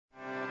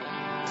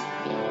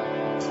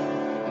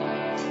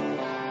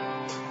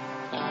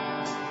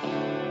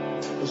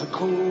There's a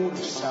code of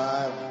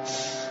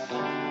silence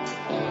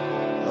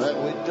that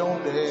we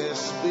don't dare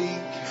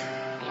speak.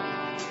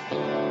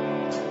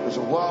 There's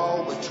a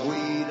wall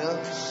between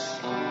us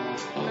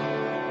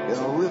and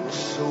a river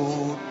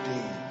so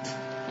deep.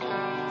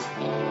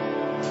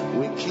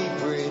 We keep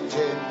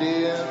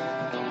pretending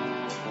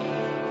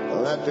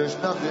that there's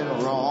nothing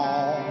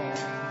wrong.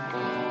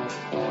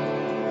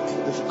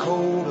 There's a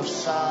code of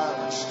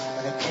silence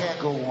and it can't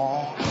go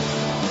on.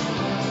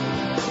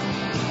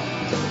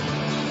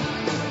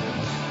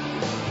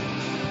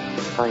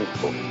 Hi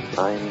folks,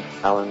 I'm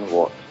Alan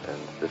Watt and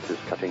this is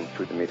Cutting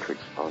Through the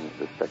Matrix on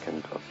the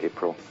 2nd of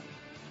April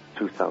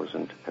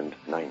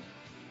 2009.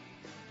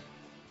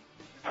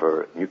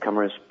 For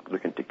newcomers,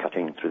 look into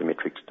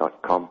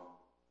cuttingthroughthematrix.com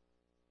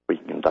where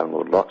you can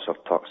download lots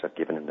of talks I've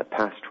given in the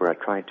past where I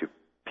try to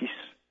piece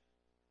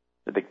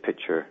the big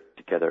picture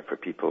together for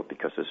people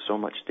because there's so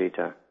much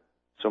data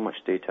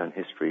and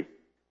history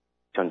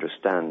to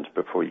understand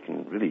before you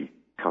can really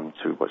come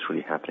to what's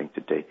really happening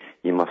today.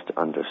 You must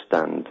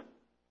understand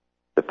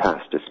the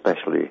past,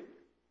 especially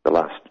the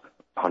last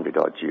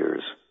 100-odd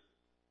years,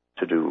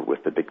 to do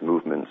with the big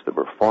movements that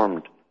were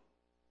formed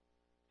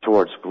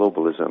towards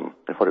globalism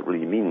and what it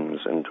really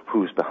means and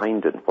who's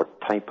behind it, what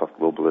type of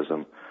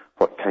globalism,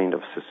 what kind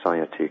of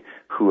society,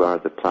 who are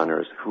the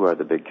planners, who are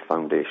the big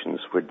foundations,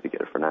 where do they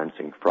get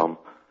financing from,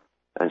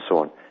 and so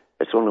on.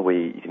 It's the only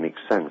way you can make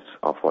sense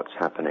of what's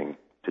happening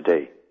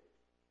today.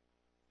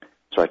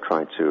 So I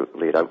try to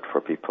lay it out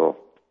for people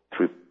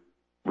through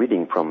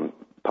reading from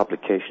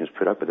publications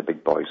put out by the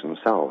big boys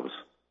themselves.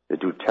 They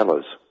do tell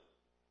us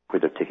where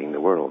they're taking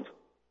the world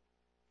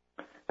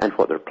and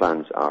what their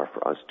plans are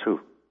for us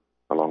too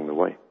along the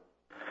way.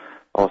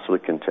 Also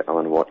look into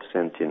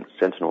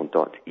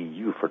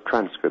alanwattsentinel.eu for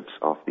transcripts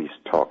of these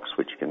talks,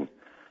 which you can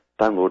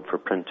download for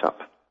print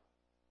up,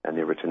 and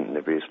they're written in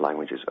the various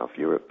languages of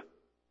Europe.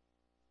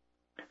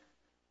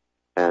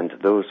 And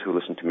those who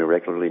listen to me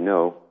regularly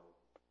know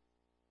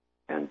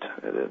and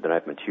that I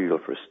have material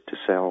for us to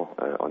sell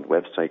on the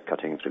website,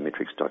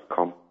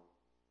 cuttingthroughmatrix.com.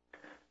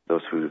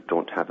 Those who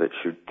don't have it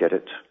should get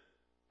it.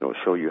 It'll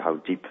show you how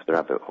deep the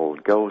rabbit hole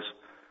goes,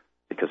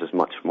 because there's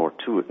much more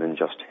to it than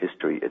just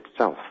history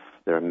itself.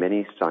 There are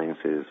many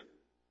sciences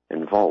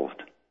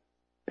involved,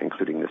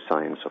 including the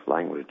science of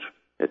language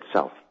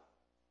itself.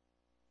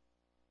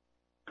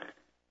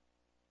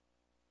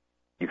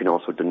 You can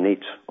also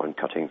donate on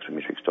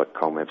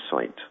cuttingthroughmatrix.com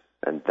website,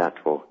 and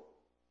that will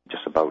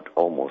just about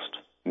almost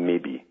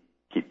maybe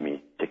keep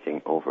me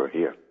ticking over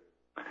here.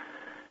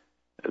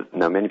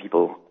 Now, many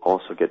people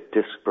also get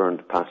disc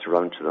burned passed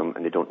around to them,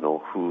 and they don't know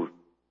who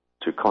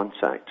to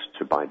contact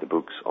to buy the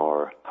books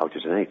or how to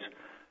donate.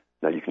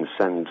 Now, you can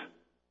send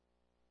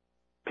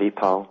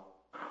PayPal,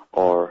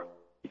 or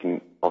you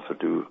can also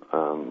do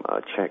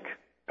a check,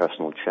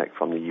 personal check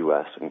from the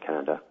US and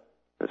Canada.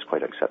 It's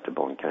quite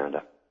acceptable in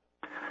Canada.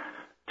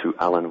 To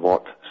Alan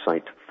Watt,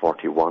 Site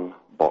 41,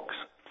 Box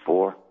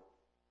 4,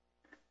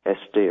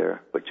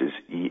 Estaire, which is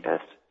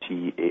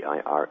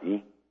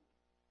Estaire,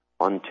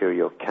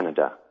 Ontario,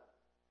 Canada.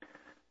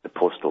 The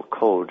postal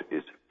code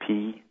is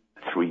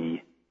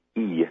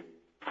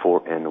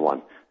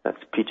P3E4N1.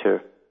 That's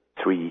Peter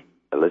 3,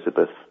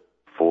 Elizabeth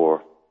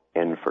 4,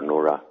 N for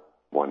Nora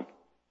 1.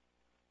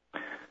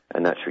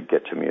 And that should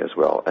get to me as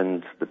well.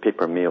 And the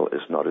paper mail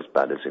is not as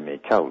bad as they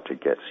make out.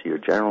 It gets here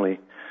generally,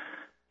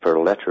 for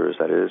letters,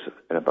 that is,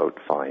 in about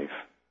 5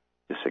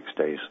 to 6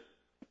 days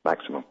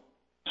maximum,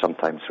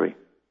 sometimes 3.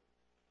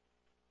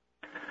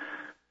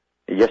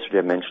 Yesterday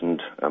I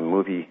mentioned a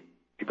movie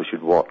people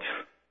should watch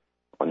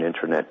on the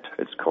internet.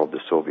 It's called The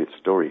Soviet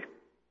Story.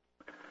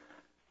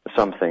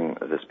 Something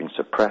that's been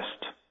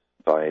suppressed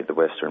by the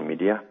Western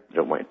media. They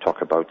don't want to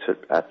talk about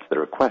it at the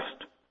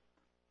request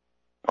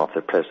of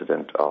the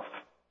president of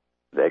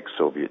the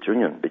ex-Soviet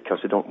Union because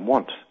they don't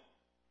want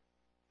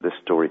this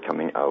story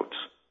coming out.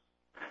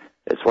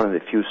 It's one of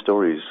the few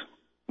stories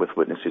with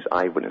witnesses,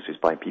 eyewitnesses,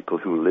 by people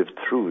who lived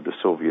through the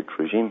Soviet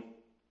regime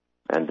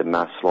and the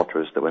mass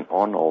slaughters that went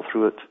on all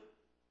through it,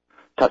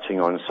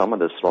 touching on some of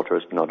the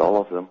slaughters, but not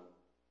all of them.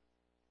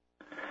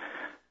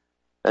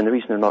 And the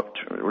reason they're not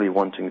really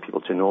wanting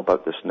people to know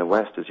about this in the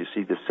West is, you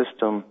see, the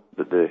system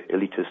that the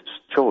elitists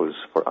chose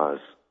for us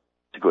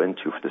to go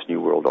into for this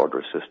New World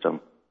Order system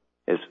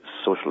is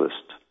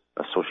socialist,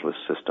 a socialist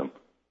system.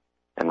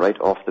 And right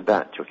off the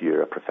bat, you'll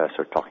hear a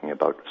professor talking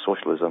about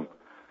socialism,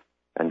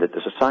 and that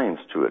there's a science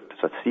to it.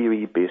 It's a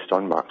theory based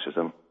on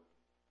Marxism.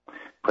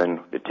 When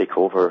they take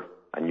over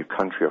a new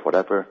country or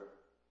whatever,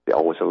 they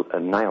always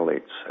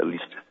annihilate at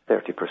least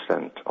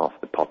 30% of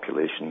the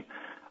population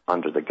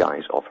under the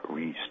guise of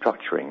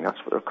restructuring. That's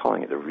what they're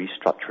calling it, the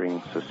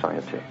restructuring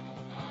society.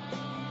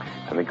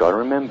 And we've got to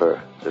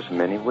remember, there's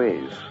many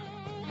ways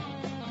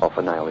of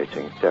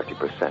annihilating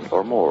 30%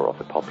 or more of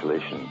the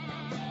population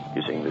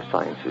using the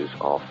sciences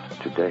of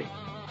today,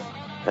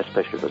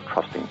 especially the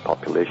trusting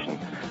population.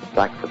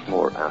 Back with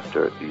more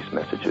after these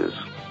messages.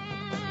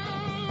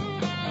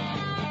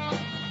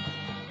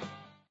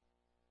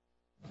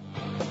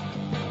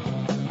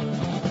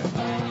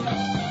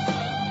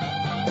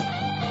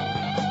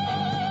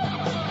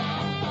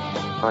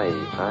 Hi,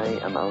 I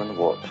am Alan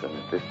Watts, and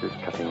this is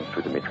Cutting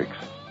Through the Matrix.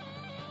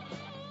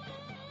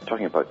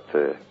 Talking about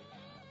the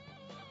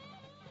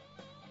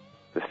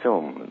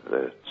film,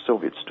 the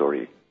Soviet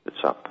story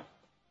that's up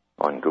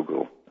on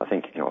Google. I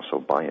think you can also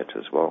buy it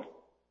as well.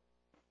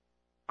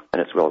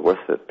 And it's well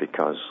worth it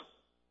because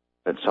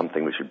it's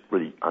something we should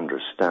really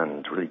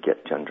understand, really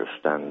get to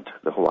understand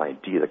the whole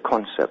idea, the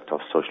concept of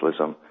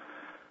socialism,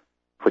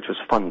 which was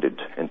funded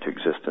into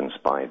existence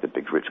by the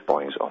big rich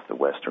boys of the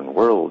Western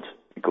world.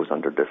 It goes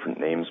under different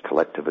names: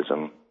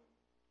 collectivism,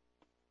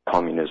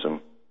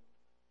 communism,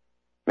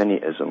 many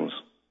isms,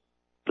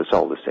 but it's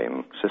all the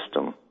same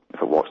system.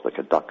 If it walks like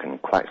a duck and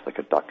quacks like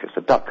a duck, it's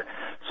a duck.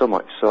 So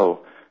much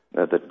so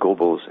that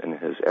Goebbels, in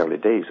his early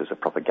days as a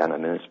propaganda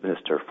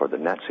minister for the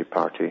Nazi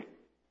Party,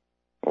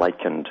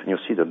 likened, and you'll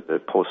see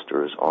the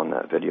posters on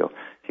that video,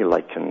 he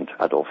likened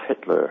Adolf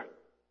Hitler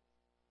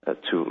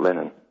to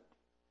Lenin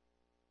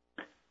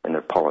in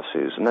their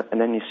policies. And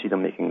then you see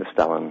them making the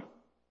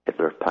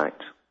Stalin-Hitler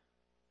pact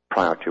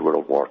prior to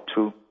World War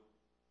II,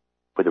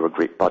 where they were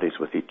great buddies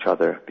with each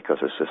other because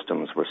their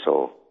systems were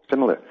so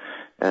similar.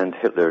 And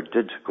Hitler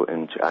did go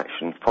into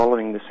action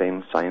following the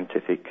same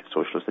scientific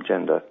socialist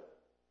agenda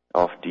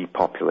of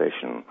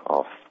depopulation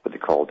of what they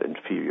called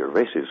inferior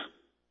races,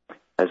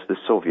 as the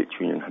Soviet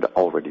Union had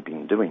already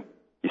been doing.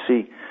 You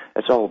see,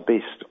 it's all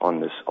based on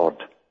this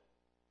odd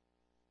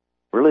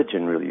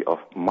religion, really, of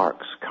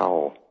Marx,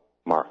 Karl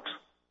Marx,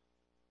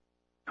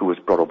 who was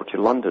brought over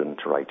to London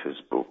to write his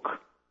book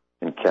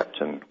and kept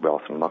in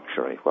wealth and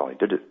luxury while he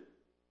did it.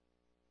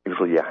 He was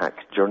really a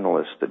hack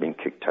journalist that had been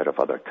kicked out of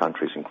other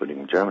countries,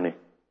 including Germany.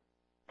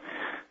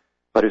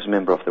 But he was a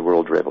member of the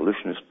World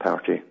Revolutionist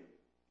Party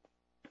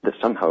that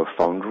somehow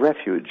found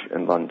refuge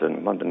in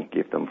London. London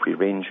gave them free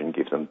range and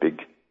gave them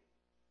big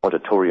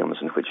auditoriums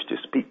in which to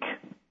speak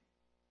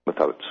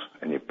without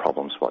any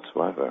problems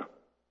whatsoever.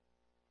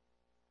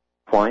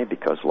 Why?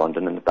 Because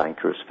London and the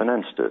bankers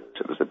financed it.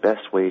 It was the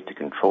best way to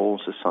control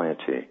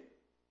society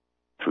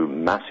through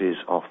masses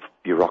of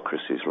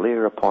bureaucracies,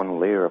 layer upon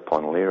layer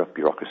upon layer of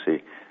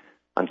bureaucracy,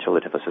 until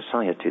they'd have a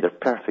society, their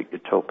perfect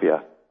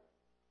utopia,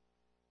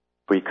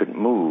 where you couldn't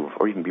move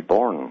or even be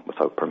born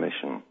without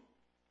permission.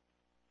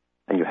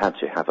 And you had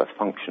to have a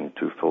function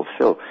to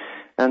fulfill.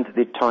 And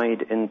they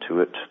tied into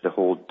it the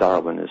whole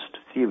Darwinist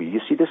theory.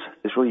 You see, this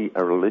is really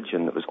a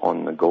religion that was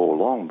on the go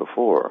long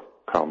before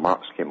Karl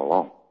Marx came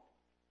along,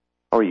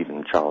 or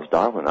even Charles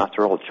Darwin.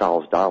 After all,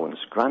 Charles Darwin's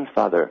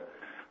grandfather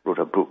wrote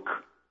a book,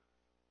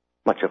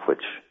 much of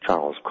which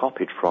Charles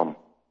copied from,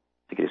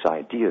 to get his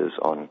ideas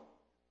on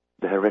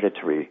the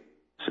hereditary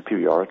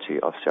superiority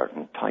of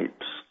certain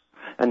types.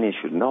 And they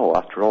should know,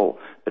 after all,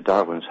 the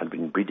Darwins had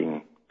been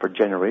breeding for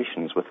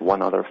generations with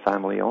one other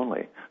family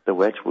only, the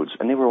Wedgwoods,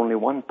 and they were only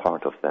one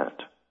part of that.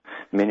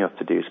 Many of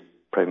today's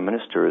prime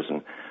ministers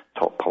and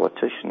top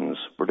politicians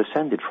were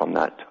descended from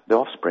that, the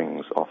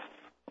offsprings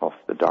of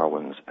the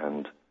Darwins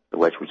and the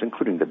Wedgwoods,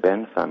 including the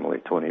Benn family,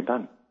 Tony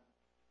Benn,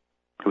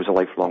 who was a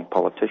lifelong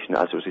politician,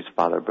 as was his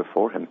father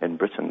before him in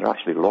Britain. They're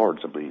actually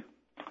lords, I believe.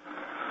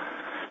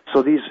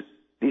 So these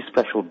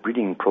special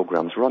breeding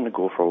programs were on the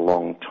go for a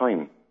long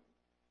time.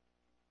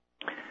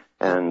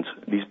 And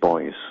these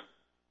boys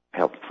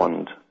helped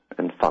fund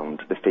and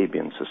found the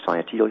Fabian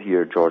Society. You'll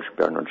hear George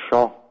Bernard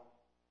Shaw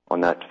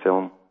on that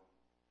film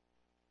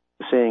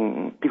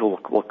saying people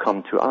will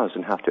come to us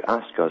and have to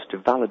ask us to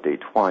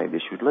validate why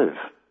they should live.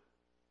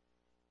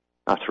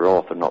 After all,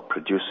 if they're not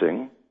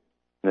producing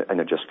and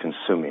they're just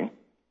consuming,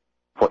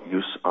 what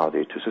use are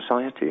they to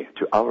society,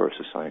 to our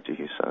society,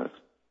 he says.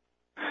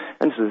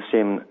 And this is the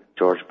same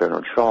George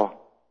Bernard Shaw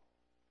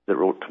that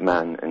wrote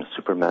Man and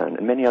Superman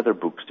and many other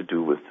books to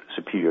do with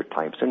superior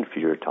types,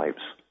 inferior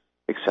types,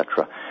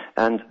 etc.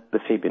 And the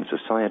Fabian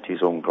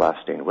Society's own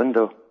glass-stained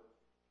window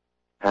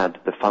had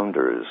the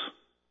founders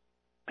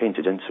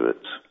painted into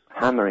it,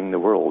 hammering the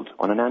world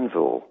on an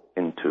anvil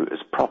into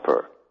its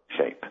proper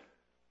shape,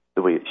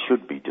 the way it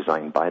should be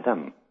designed by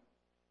them,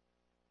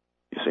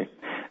 you see.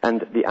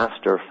 And the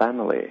Astor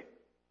family,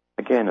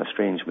 again, a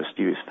strange,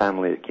 mysterious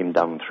family that came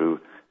down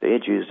through the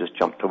ages, just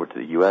jumped over to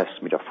the US,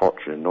 made a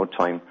fortune in no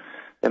time,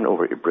 then went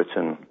over to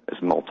Britain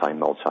as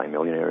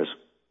multi-millionaires,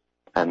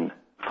 and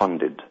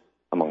funded,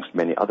 amongst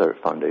many other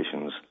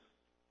foundations,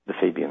 the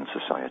Fabian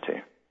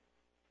Society.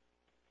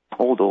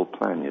 Old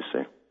plan, you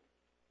see.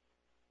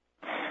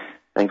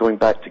 And going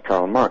back to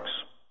Karl Marx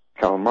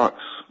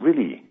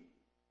really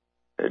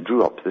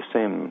drew up the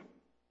same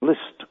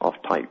list of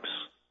types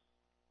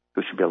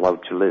who should be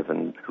allowed to live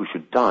and who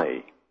should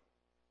die,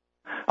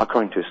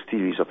 according to his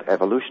theories of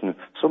evolution.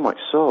 So much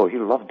so, he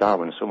loved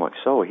Darwin so much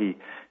so, he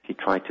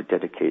tried to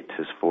dedicate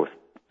his fourth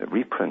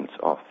reprint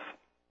of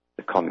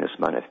the Communist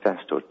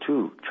Manifesto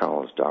to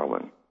Charles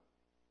Darwin,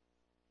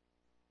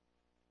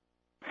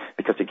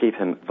 because it gave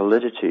him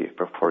validity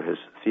for his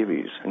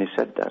theories. And he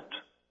said that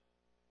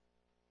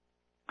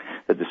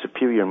the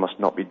superior must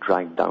not be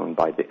dragged down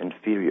by the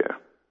inferior.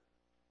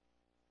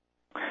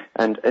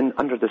 And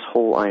under this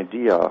whole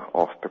idea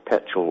of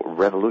perpetual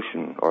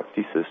revolution, or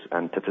thesis,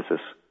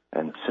 antithesis,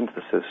 and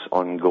synthesis,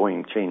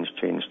 ongoing change,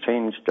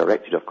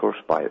 directed, of course,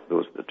 by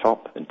those at the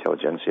top,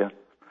 intelligentsia.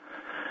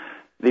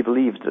 They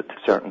believed that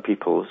certain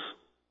peoples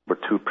were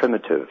too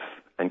primitive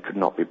and could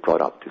not be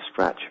brought up to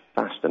scratch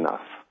fast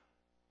enough.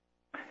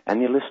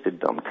 And they listed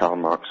them, Karl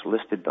Marx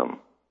listed them,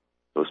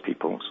 those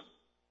peoples,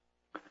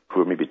 who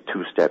were maybe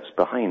 2 steps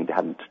behind. They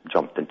hadn't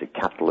jumped into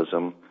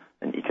capitalism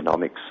and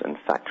economics and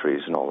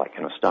factories and all that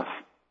kind of stuff.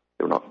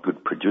 They were not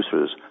good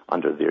producers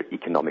under their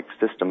economic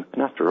system.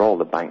 And after all,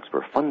 the banks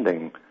were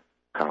funding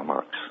Karl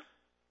Marx,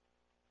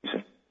 you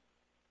see.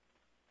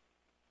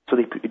 So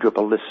they drew up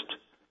a list,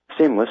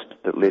 same list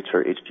that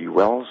later H.G.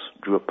 Wells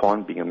drew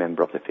upon, being a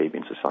member of the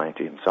Fabian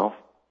Society himself,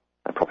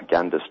 a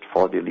propagandist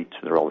for the elite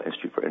in the Royal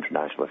Institute for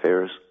International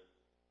Affairs.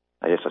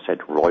 Yes, I said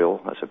royal,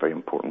 that's a very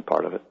important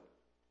part of it.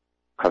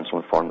 Council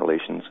on Foreign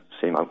Relations,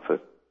 same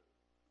outfit.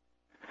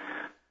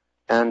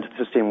 And it's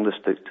the same list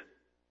that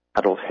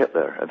Adolf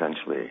Hitler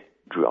eventually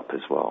drew up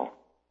as well.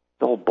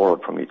 They all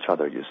borrowed from each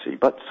other, you see,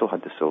 but so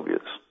had the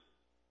Soviets.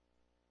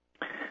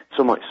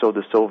 So much so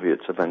the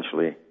Soviets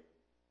eventually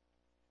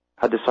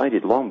had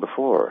decided long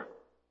before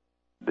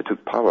they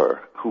took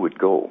power who would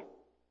go.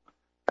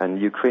 And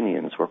the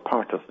Ukrainians were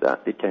part of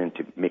that. They tended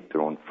to make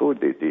their own food.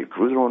 They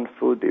grew their own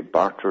food. They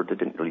bartered. They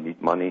didn't really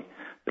need money.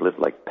 They lived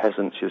like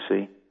peasants, you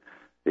see.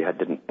 They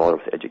didn't bother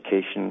with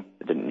education.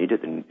 They didn't need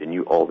it. They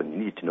knew all they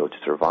needed to know to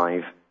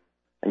survive.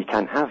 And you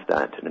can't have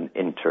that in an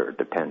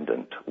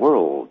interdependent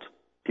world.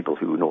 People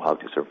who know how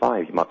to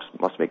survive, you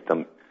must make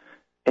them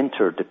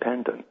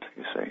interdependent,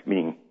 you say,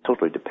 meaning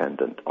totally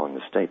dependent on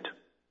the state.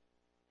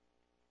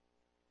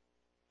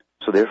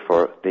 So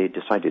therefore, they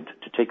decided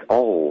to take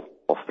all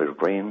of their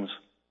grains,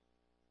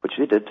 which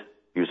they did,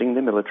 using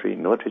the military.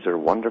 Militaries are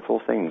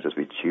wonderful things as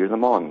we cheer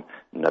them on,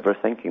 never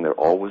thinking they're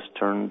always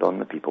turned on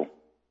the people.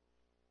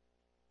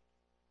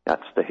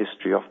 That's the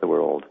history of the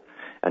world.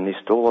 And they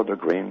stole all their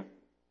grain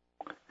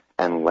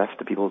and left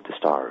the people to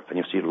starve. And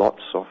you see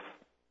lots of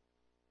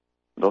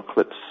little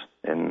clips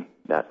in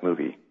that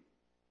movie.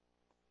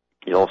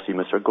 You'll see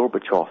Mr.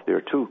 Gorbachev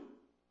there too,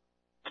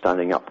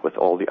 standing up with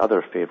all the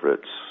other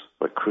favorites,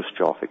 like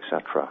Khrushchev,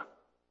 etc.,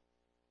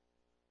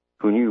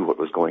 who knew what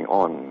was going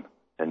on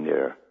in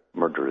their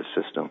murderous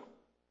system.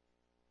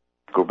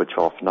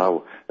 Gorbachev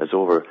now is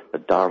over the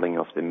darling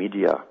of the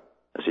media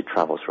as he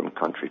travels from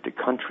country to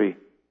country,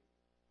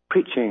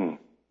 preaching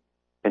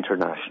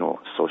international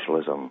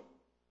socialism.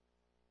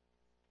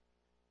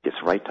 Gets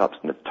write-ups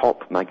in the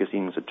top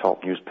magazines, the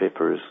top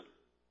newspapers,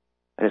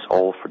 and it's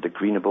all for the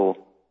greenable,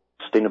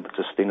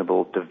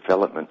 sustainable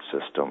development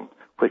system,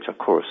 which, of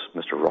course,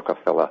 Mr.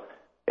 Rockefeller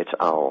et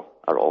al.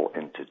 Are all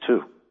into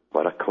too.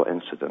 What a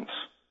coincidence.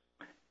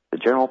 The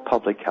general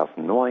public have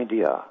no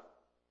idea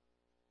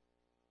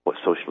what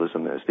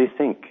socialism is. They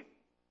think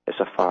it's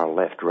a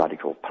far-left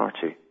radical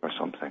party or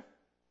something.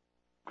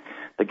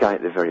 The guy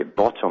at the very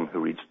bottom who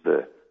reads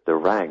the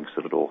rags,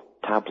 the little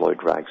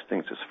tabloid rags,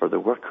 thinks it's for the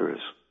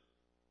workers.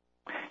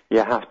 You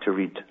have to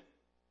read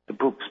the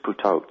books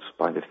put out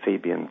by the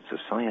Fabian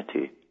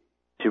Society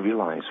to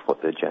realize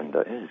what the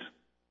agenda is.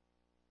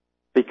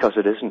 Because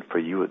it isn't for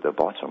you at the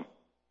bottom.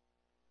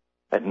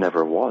 It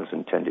never was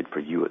intended for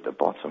you at the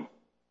bottom.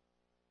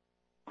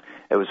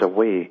 It was a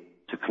way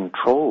to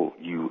control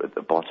you at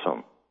the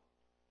bottom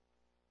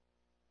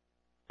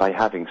by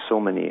having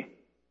so many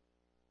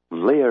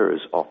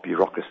layers of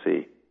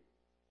bureaucracy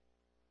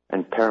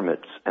and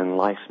permits and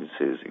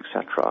licenses,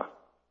 etc.,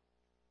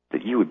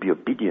 that you would be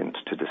obedient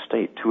to the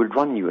state, who would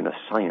run you in a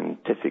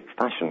scientific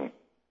fashion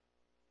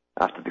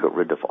after they got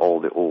rid of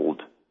all the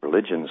old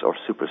religions or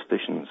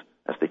superstitions,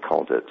 as they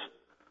called it.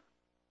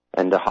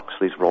 And the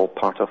Huxleys were all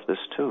part of this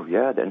too.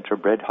 Yeah, the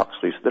interbred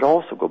Huxleys, that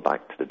also go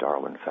back to the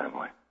Darwin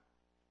family.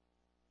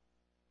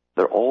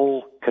 They're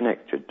all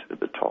connected at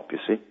the top, you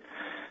see.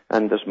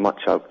 And there's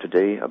much out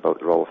today about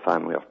the royal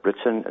family of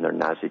Britain and their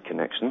Nazi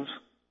connections.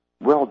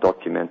 Well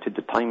documented.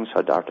 The Times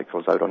had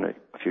articles out on it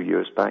a few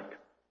years back.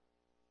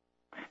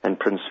 And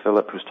Prince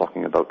Philip, who's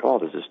talking about,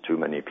 there's just too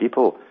many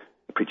people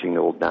preaching the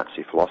old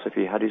Nazi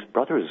philosophy, had his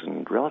brothers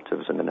and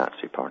relatives in the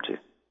Nazi party,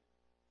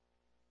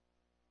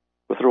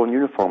 with their own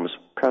uniforms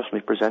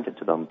personally presented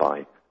to them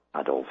by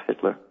Adolf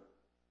Hitler.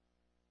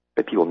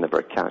 But people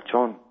never catch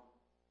on.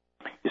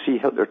 You see,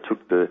 Hitler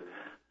took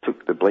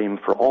the blame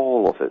for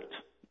all of it.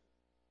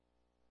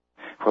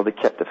 While they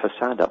kept the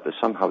facade up that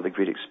somehow the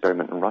great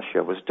experiment in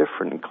Russia was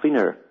different and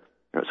cleaner.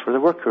 It's for the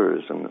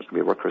workers, and it's going to be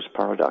a workers'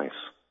 paradise.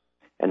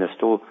 And they're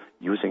still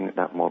using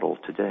that model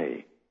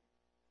today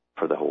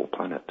for the whole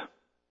planet.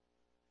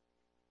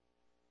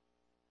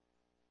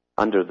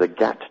 Under the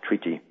GATT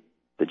Treaty,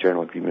 the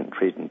General Agreement on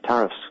Trade and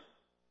Tariffs,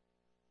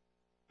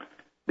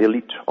 the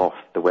elite of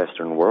the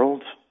Western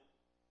world,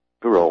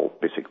 who are all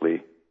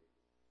basically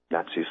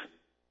Nazis,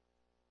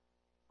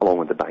 along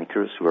with the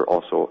bankers who are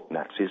also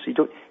Nazis.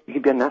 You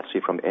can be a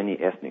Nazi from any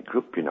ethnic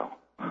group, you know.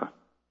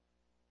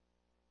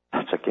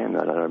 That's again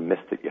another myth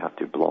that you have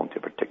to belong to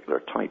a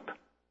particular type.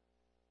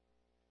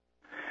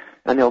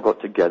 And they all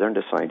got together and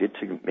decided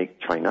to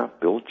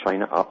build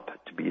China up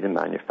to be the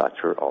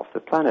manufacturer of the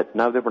planet.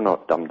 Now, they were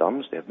not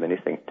dum-dums. They have many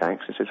think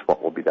tanks and says,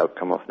 what will be the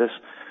outcome of this?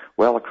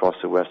 Well, across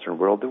the Western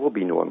world, there will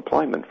be no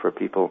employment for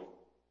people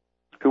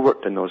who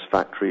worked in those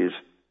factories,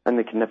 and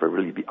they can never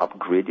really be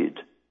upgraded.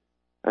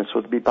 And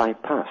so they'll be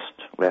bypassed,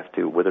 left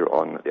to wither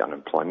on the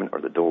unemployment, or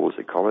the dole, as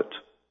they call it,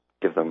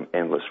 give them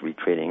endless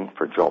retraining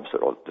for jobs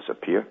that will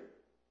disappear.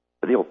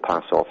 But they'll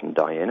pass off and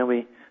die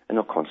anyway, and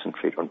they'll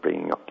concentrate on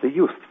bringing up the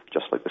youth,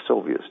 just like the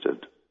Soviets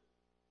did,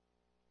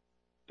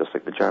 just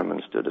like the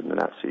Germans did in the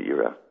Nazi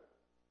era.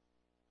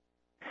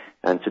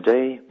 And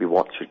today, we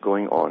watch it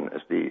going on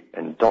as they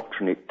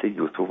indoctrinate the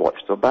youth. We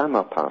watched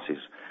Obama pass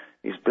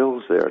these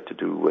bills there to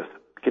do with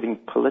getting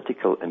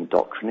political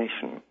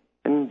indoctrination.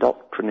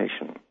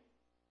 Indoctrination.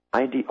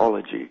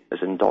 Ideology is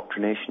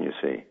indoctrination, you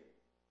see,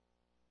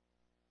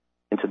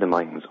 into the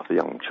minds of the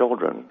young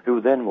children,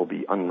 who then will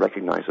be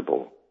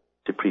unrecognizable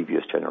to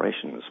previous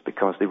generations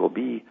because they will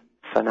be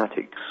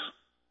fanatics.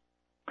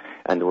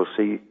 And they will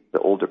see the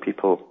older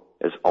people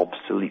as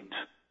obsolete,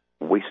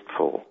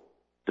 wasteful,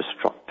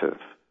 destructive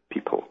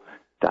people.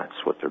 That's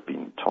what they're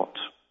being taught.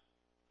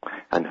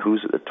 And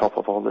who's at the top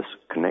of all this?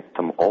 Connect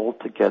them all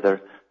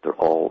together. They're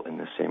all in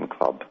the same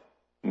club.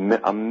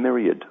 A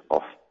myriad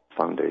of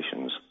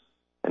foundations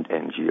and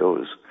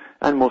NGOs.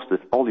 And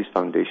all these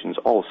foundations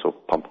also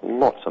pump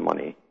lots of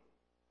money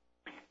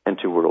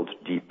into world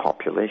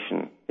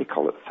depopulation. They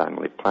call it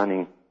family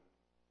planning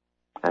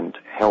and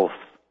health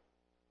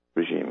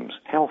regimes.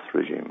 Health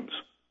regimes.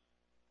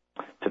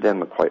 To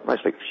them,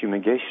 it's like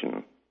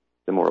fumigation.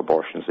 The more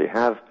abortions they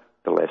have,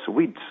 the less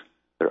weeds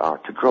there are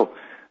to grow.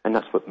 And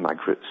that's what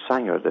Margaret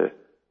Sanger,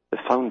 the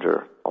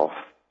founder of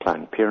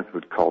Planned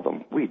Parenthood, called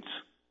them, weeds.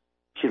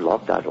 She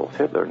loved Adolf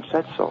Hitler and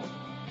said so.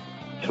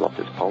 She loved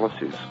his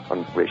policies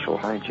on racial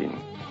hygiene.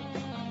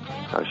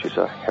 Now she's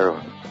a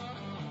heroine.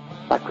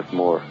 Back with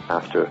more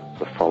after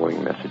the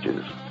following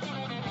messages.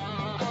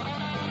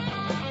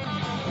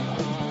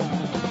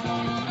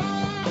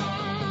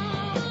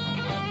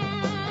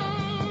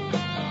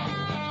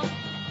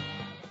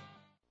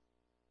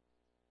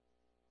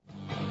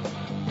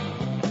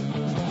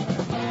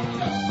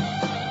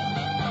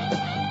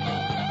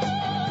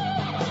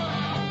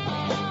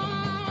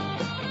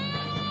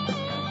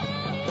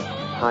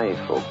 Hi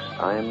folks,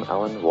 I'm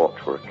Alan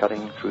Watt. We're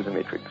cutting through the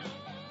matrix.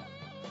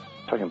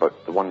 Talking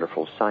about the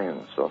wonderful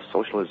science of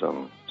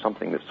socialism,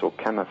 something that's so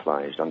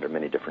camouflaged under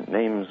many different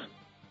names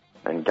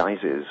and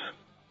guises.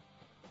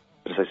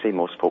 As I say,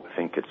 most folk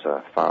think it's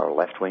a far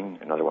left wing,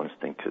 and other ones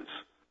think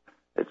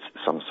it's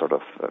some sort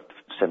of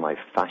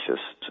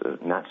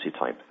semi-fascist Nazi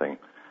type thing.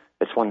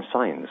 It's one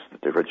science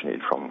that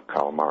originated from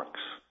Karl Marx,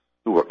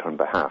 who worked on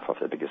behalf of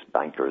the biggest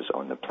bankers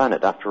on the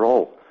planet. After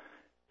all,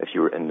 if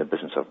you were in the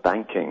business of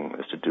banking,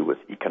 it's to do with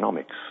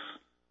economics.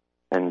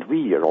 And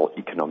we are all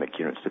economic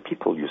units, the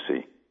people, you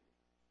see.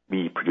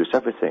 We produce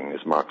everything,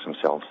 as Marx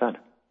himself said.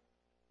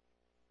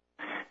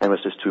 And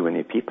it's just too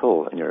many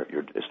people, and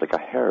it's like a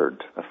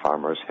herd, a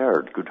farmer's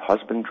herd. Good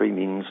husbandry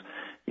means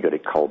you got to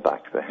call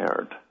back the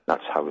herd.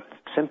 That's how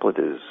simple it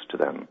is to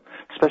them,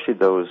 especially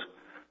those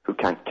who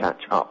can't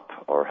catch up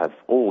or have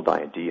old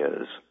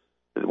ideas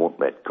that they won't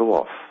let go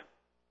of.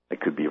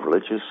 It could be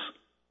religious.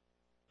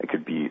 It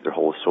could be their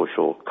whole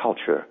social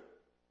culture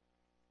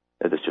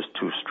that is just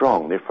too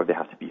strong. Therefore, they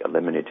have to be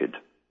eliminated.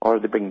 Or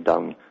they bring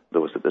down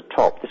those at the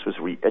top. This was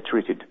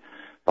reiterated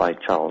by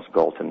Charles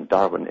Galton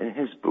Darwin in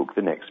his book,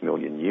 The Next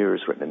Million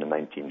Years, written in the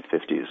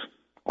 1950s,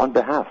 on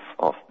behalf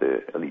of the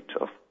elite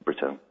of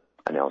Britain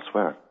and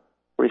elsewhere,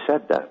 where he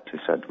said that. He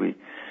said,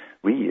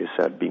 he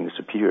said, being the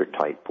superior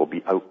type will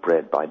be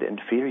outbred by the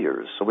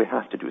inferiors, so we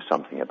have to do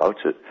something about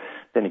it.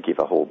 Then he gave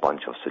a whole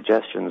bunch of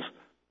suggestions,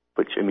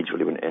 which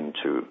immediately went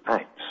into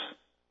acts,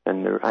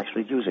 and they're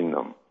actually using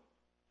them.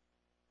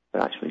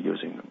 They're actually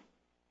using them.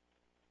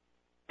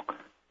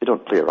 They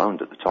don't play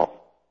around at the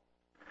top.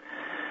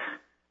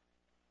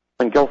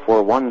 When Gulf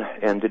War I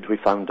ended, we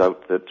found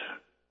out that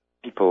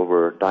people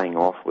were dying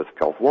off with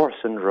Gulf War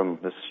syndrome,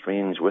 this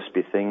strange,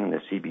 wispy thing.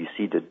 The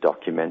CBC did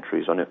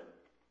documentaries on it,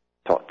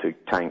 taught to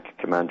tank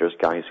commanders,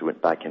 guys who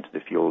went back into the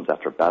fields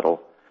after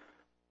battle,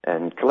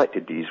 and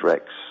collected these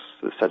wrecks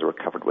that said they were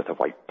covered with a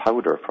white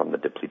powder from the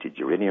depleted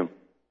uranium,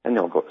 and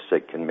they all got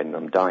sick, and many of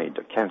them died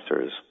of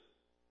cancers.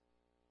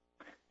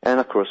 And,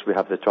 of course, we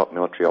have the top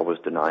military always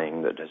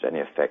denying that it has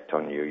any effect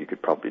on you. You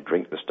could probably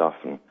drink the stuff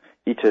and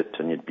eat it,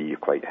 and you'd be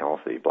quite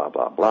healthy, blah,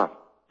 blah, blah,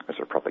 as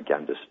our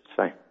propagandists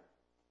say.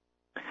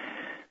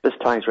 This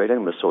ties right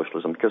in with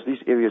socialism, because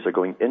these areas are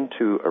going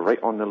into, or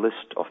right on the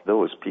list of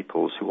those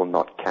peoples who will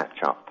not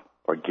catch up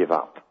or give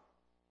up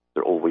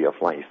their old way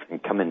of life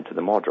and come into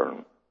the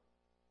modern.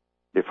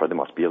 Therefore, they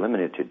must be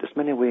eliminated. There's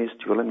many ways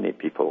to eliminate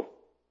people,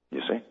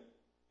 you see.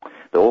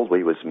 The old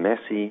way was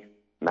messy,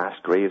 mass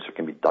graves that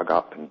can be dug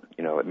up, and,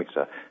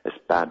 it's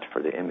bad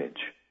for the image.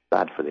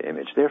 Bad for the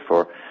image.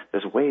 Therefore,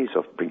 there's ways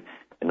of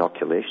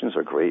inoculations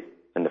are great,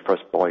 and the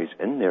first boys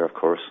in there, of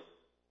course,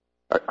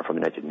 are from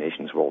the United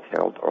Nations World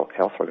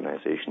Health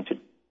Organization to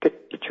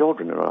get the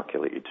children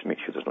inoculated to make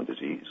sure there's no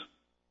disease.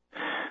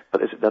 But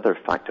there's the other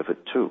fact of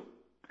it too.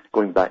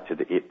 Going back to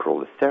the April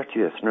the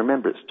 30th, and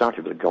remember it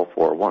started with the Gulf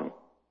War I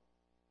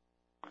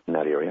in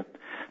that area.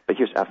 But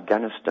here's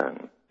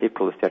Afghanistan,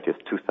 April the 30th,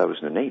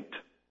 2008,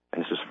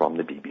 and this is from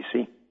the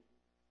BBC.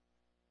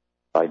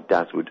 By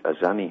Dawood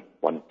Azami,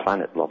 One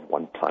Planet, love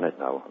One Planet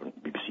now, on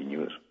BBC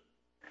News.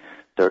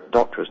 Their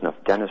doctors in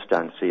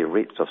Afghanistan say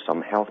rates of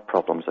some health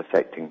problems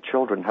affecting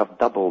children have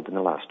doubled in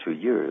the last 2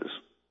 years.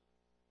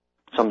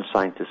 Some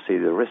scientists say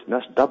the risk,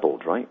 that's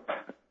doubled, right?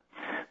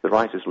 The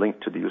rise is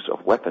linked to the use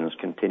of weapons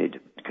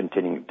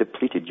containing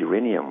depleted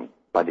uranium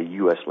by the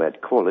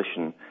US-led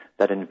coalition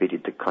that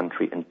invaded the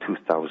country in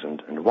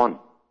 2001.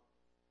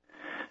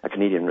 A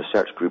Canadian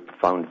research group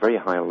found very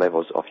high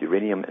levels of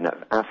uranium in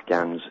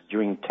Afghans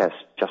during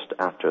tests just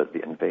after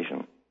the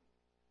invasion.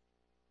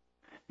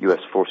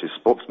 U.S. Forces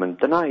spokesman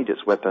denied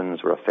its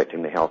weapons were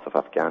affecting the health of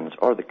Afghans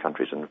or the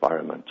country's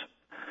environment.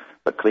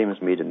 But claims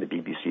made in the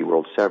BBC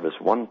World Service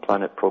One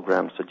Planet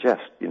program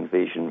suggest the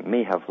invasion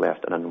may have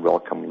left an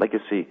unwelcome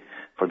legacy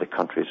for the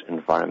country's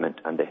environment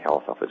and the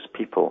health of its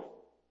people.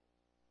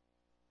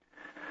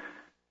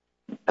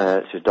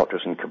 It says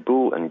doctors in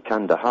Kabul and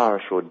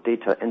Kandahar showed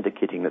data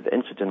indicating that the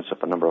incidence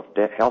of a number of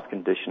health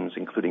conditions,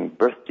 including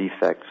birth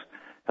defects,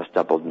 has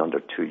doubled in under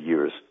 2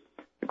 years.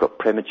 We've got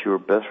premature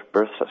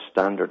births as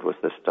standard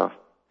with this stuff,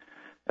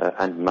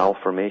 and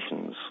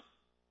malformations.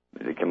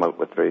 They come out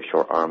with very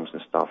short arms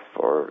and stuff,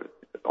 or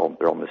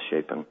they're all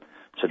misshapen.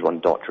 Said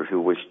one doctor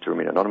who wished to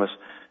remain anonymous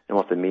in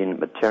one of the main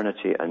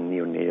maternity and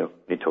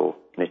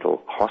neonatal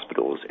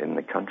hospitals in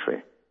the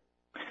country.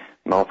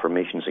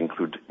 Malformations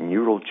include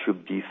neural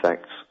tube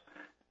defects,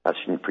 as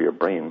seen for your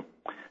brain,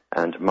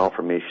 and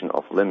malformation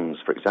of limbs.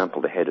 For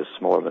example, the head is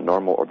smaller than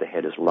normal, or the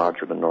head is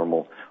larger than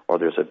normal, or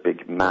there's a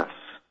big mass,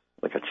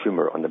 like a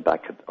tumor, on the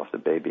back of the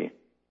baby.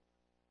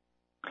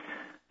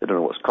 They don't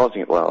know what's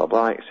causing it, blah, blah,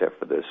 blah, except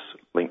for this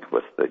link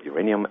with the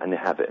uranium, and they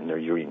have it in their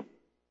urine.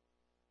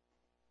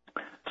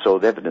 So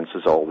the evidence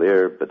is all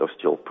there, but they'll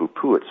still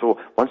poo-poo it. So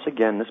once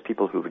again, these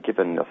people who were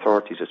given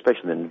authorities,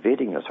 especially the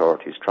invading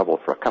authorities, trouble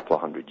for a couple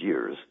of 100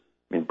 years.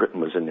 I mean,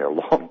 Britain was in there a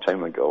long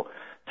time ago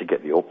to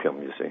get the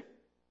opium, you see.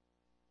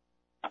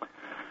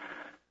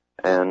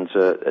 And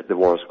the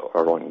wars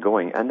are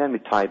ongoing. And then we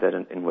tie that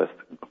in with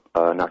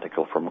an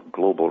article from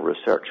Global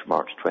Research,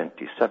 March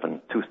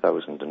 27,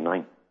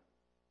 2009.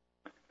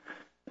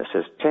 It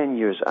says, 10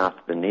 years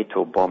after the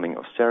NATO bombing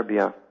of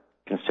Serbia,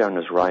 concern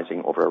is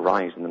rising over a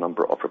rise in the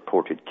number of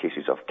reported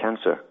cases of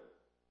cancer.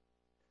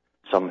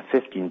 Some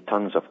 15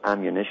 tons of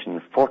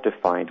ammunition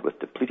fortified with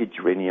depleted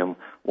uranium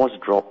was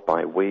dropped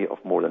by way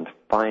of more than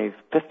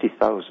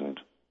 50,000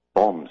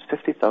 bombs,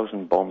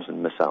 50,000 bombs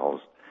and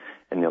missiles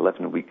in the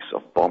 11 weeks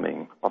of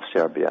bombing of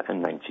Serbia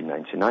in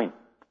 1999.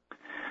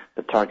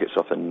 The targets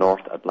of the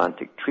North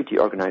Atlantic Treaty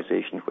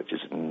Organization, which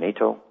is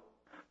NATO,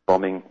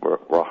 bombing were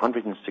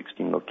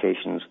 116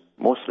 locations,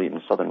 mostly in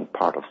the southern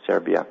part of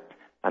Serbia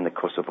and the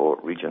Kosovo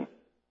region.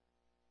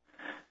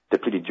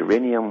 Depleted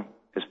uranium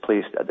is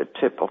placed at the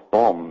tip of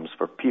bombs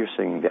for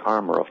piercing the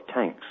armor of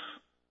tanks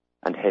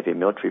and heavy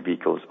military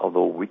vehicles.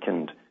 Although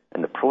weakened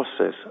in the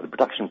process, the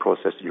production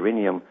process,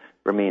 uranium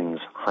remains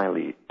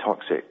highly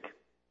toxic.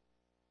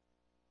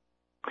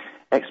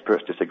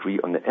 Experts disagree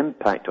on the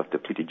impact of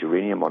depleted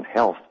uranium on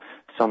health.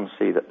 Some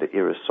say that the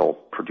aerosol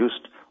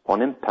produced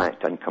on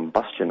impact and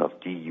combustion of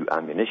DU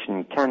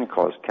ammunition can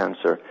cause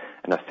cancer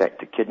and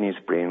affect the kidneys,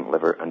 brain,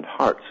 liver, and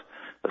heart.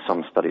 But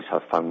some studies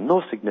have found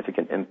no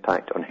significant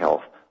impact on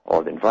health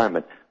or the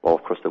environment. Well,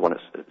 of course, the one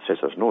that says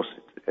there's no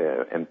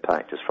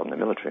impact is from the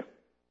military.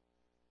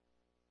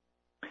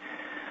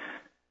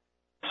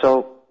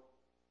 So,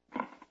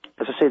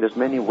 as I say, there's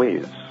many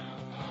ways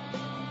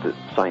that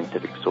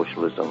scientific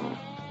socialism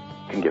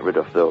can get rid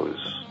of those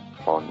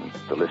on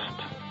the list.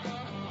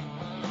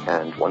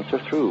 And once they're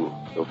through,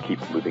 they'll keep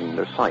moving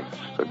their sights.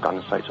 Their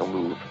gun sights will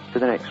move to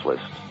the next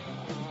list.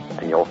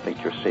 And you all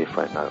think you're safe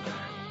right now.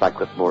 Back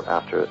with more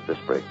after this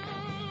break.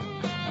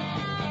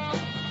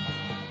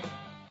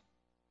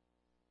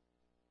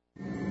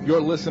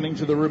 You're listening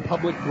to the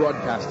Republic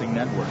Broadcasting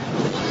Network.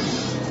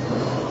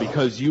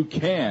 Because you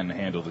can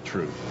handle the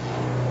truth.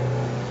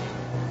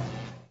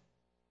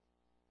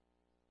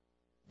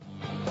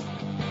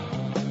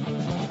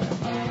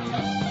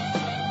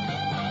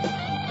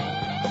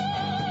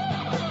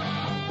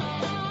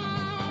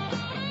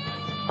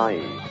 Hi,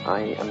 I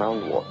am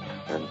Alan Watt,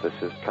 and this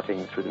is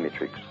Cutting Through the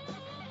Matrix,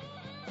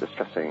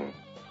 discussing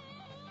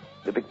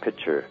the big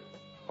picture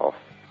of,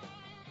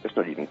 it's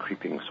not even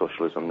creeping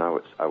socialism now,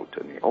 it's out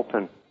in the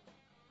open,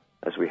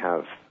 as we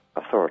have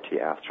authority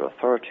after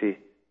authority,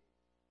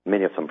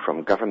 many of them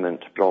from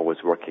government, but always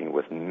working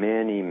with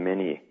many,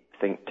 many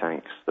think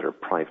tanks that are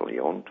privately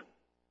owned.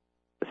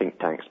 The think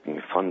tanks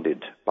being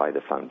funded by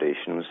the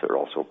foundations that are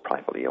also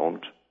privately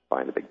owned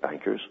by the big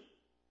bankers,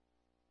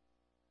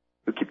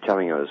 who keep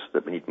telling us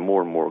that we need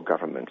more and more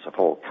governments of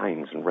all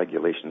kinds and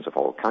regulations of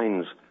all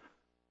kinds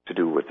to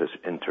do with this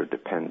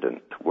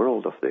interdependent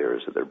world of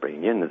theirs that they're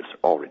bringing in. It's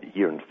already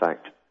here, in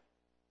fact,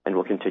 and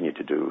will continue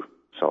to do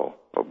so.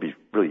 It'll be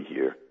really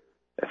here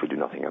if we do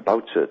nothing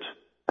about it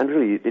And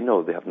really, they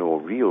know they have no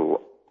real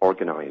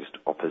organized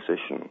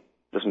opposition.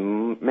 There's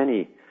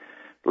many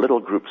little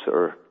groups that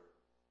are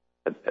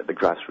at the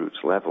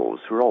grassroots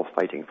levels who are all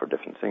fighting for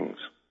different things.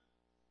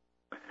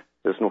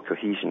 There's no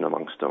cohesion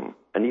amongst them.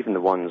 And even the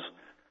ones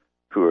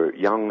who are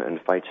young and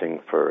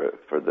fighting for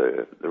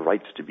the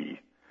rights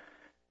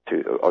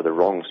or the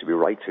wrongs to be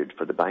righted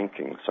for the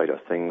banking side of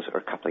things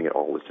are coupling it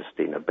all with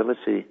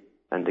sustainability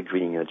and the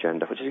greening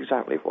agenda, which is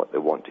exactly what they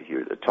want to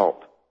hear at the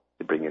top.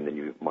 They bring in the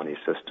new money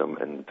system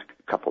and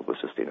coupled with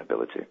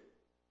sustainability.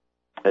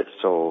 It's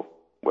so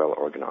well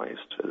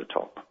organized at the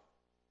top.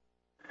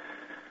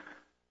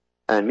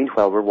 And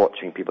meanwhile, we're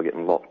watching people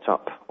getting locked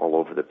up all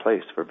over the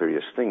place for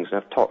various things. And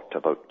I've talked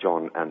about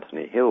John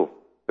Anthony Hill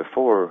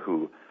before,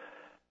 who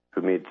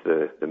made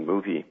the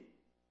movie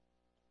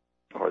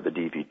or the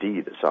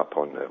DVD that's up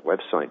on the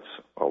websites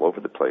all over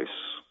the place,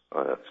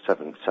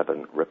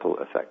 7/7 Ripple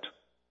Effect.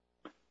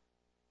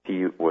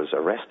 He was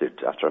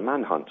arrested after a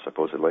manhunt,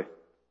 supposedly,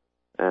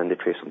 and they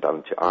traced him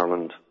down to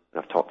Ireland.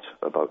 And I've talked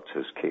about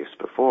his case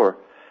before,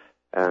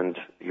 and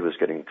he was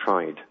getting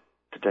tried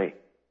today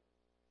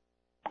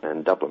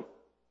in Dublin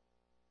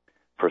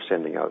for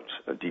sending out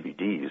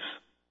DVDs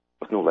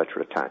with no letter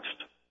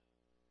attached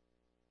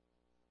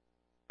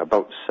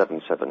about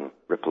 7/7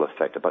 Ripple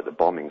Effect, about the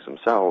bombings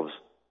themselves,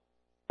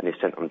 and he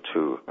sent them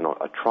to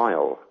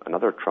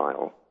another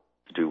trial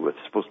to do with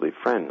supposedly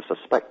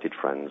suspected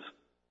friends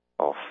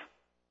of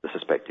the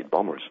suspected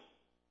bombers.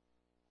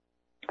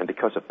 And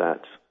because of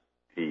that,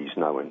 he's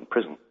now in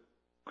prison.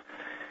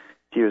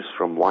 Here's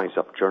from Wise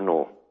Up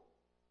Journal,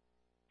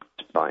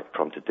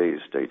 from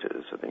today's date,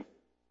 I think.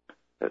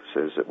 It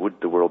says, would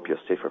the world be a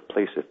safer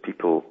place if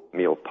people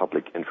mail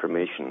public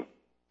information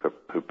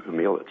who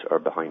mail it are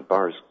behind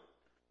bars?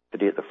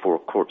 Today at the 4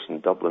 courts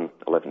in Dublin,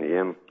 11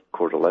 a.m.,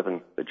 Court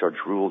 11, the judge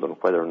ruled on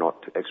whether or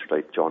not to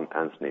extradite John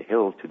Anthony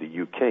Hill to the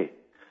UK.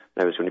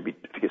 Now, if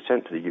he gets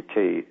sent to the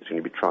UK, he's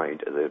going to be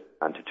tried at the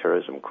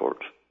Anti-Terrorism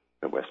Court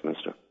in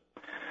Westminster.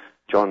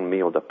 John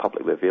mailed a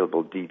publicly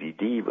available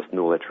DVD with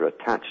no letter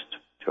attached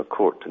to a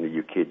court in the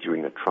UK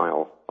during a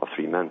trial of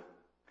 3 men.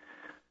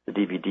 The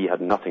DVD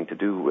had nothing to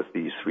do with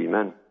these 3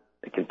 men.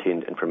 It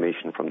contained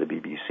information from the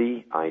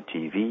BBC,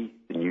 ITV,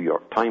 the New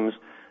York Times,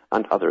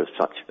 and other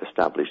such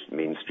established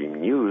mainstream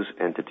news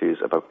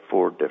entities about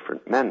 4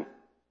 different men.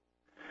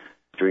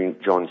 During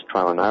John's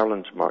trial in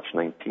Ireland, March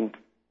 19th,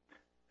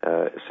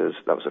 it says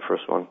that was the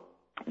first one.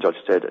 The judge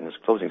said in his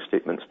closing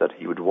statements that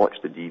he would watch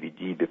the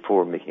DVD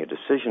before making a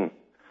decision.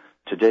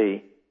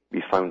 Today,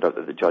 we found out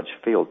that the judge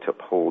failed to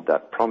uphold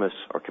that promise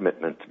or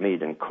commitment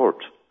made in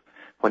court.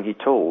 When he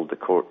told the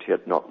court he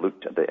had not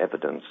looked at the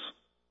evidence,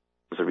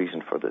 there's a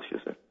reason for this, you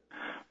see.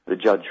 The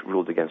judge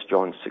ruled against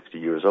John, 60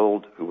 years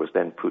old, who was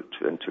then put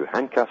into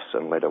handcuffs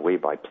and led away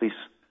by police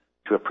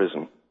to a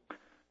prison.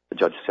 The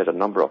judge said a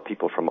number of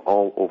people from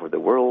all over the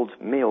world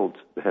mailed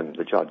him,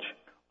 the judge,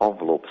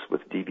 envelopes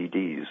with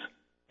DVDs.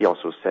 He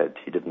also said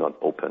he did not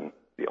open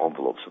the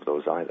envelopes of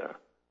those either.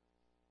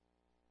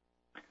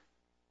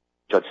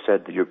 The judge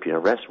said the European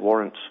Arrest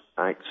Warrant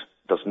Act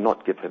does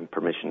not give him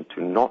permission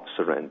to not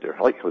surrender.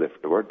 I like how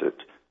they've worded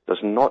it.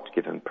 Does not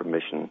give him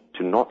permission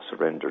to not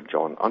surrender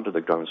John under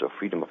the grounds of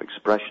freedom of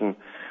expression,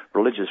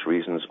 religious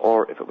reasons,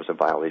 or if it was a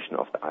violation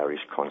of the Irish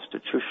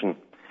Constitution.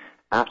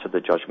 After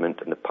the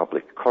judgment in the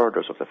public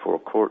corridors of the 4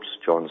 courts,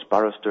 John's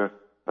barrister,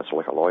 that's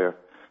like a lawyer,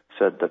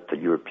 said that the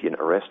European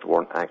Arrest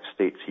Warrant Act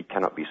states he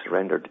cannot be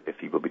surrendered if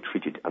he will be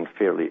treated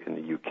unfairly in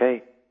the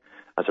UK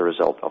as a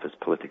result of his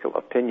political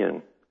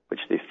opinion,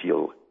 which they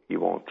feel he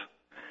won't.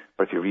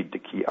 But if you read the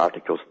key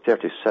articles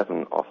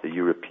 37 of the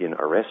European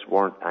Arrest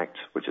Warrant Act,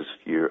 which is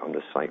here on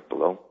the site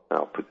below, and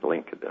I'll put the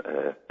link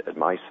at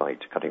my site,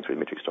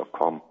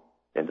 cuttingthroughthematrix.com,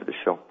 end of the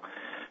show.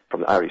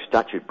 From the Irish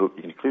statute book,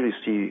 you can clearly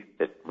see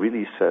it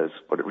really says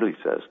what it really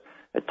says.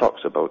 It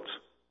talks about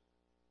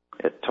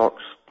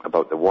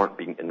the warrant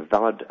being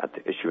invalid at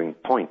the issuing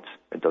point.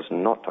 It does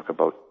not talk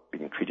about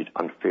being treated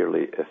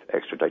unfairly if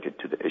extradited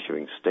to the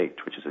issuing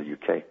state, which is the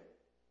UK.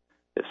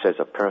 It says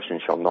a person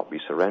shall not be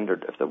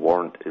surrendered if the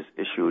warrant is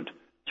issued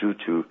due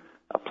to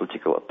a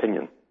political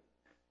opinion.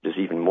 It is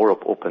even more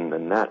open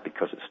than that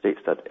because it states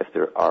that if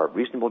there are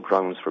reasonable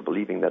grounds for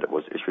believing that it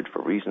was issued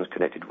for reasons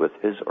connected with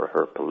his or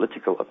her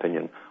political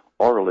opinion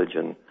or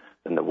religion,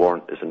 then the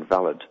warrant is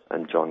invalid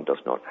and John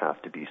does not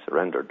have to be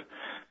surrendered.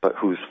 But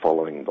who's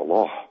following the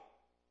law?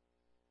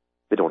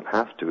 They don't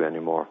have to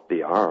anymore.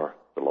 They are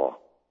the law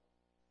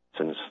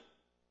since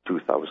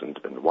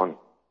 2001,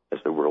 as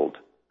the world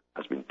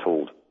has been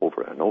told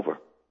over and over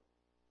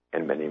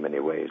in many, many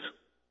ways.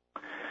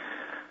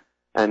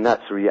 And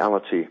that's the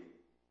reality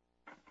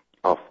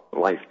of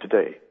life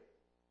today.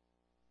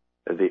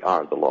 They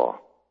are the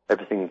law.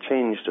 Everything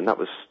changed, and that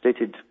was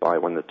stated by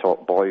one of the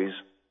top boys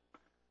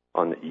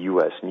on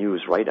U.S.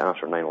 News right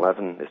after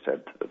 9/11. They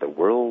said that the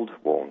world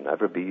will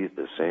never be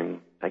the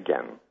same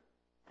again.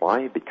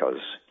 Why? Because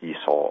he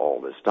saw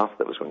all this stuff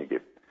that was going to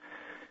get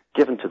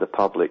given to the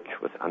public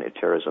with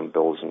anti-terrorism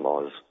bills and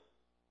laws.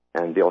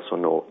 And they also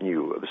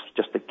knew it was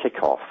just the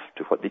kickoff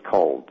to what they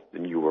called the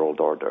New World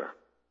Order,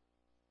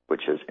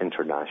 which is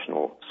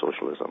international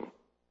socialism,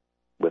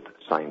 with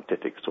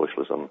scientific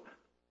socialism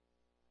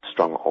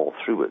strung all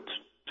through it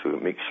to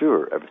make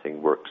sure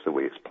everything works the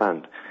way it's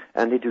planned.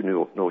 And they do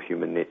know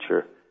human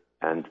nature,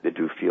 and they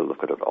do feel they've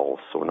got it all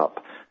sewn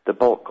up. The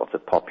bulk of the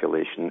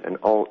population in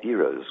all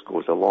eras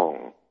goes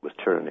along with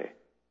tyranny,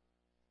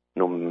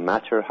 no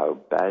matter how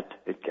bad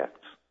it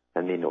gets.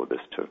 And they know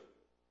this too.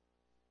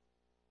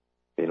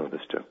 They know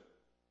this too.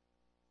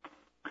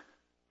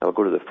 I'll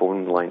go to the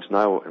phone lines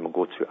now, and we'll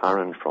go to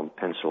Aaron from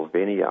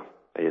Pennsylvania.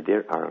 Are you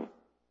there, Aaron?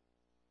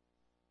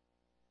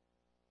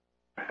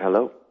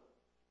 Hello?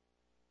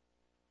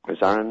 Is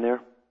Aaron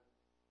there?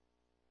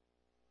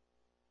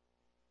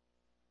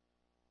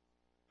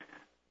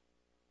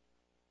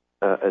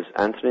 Is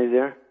Anthony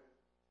there?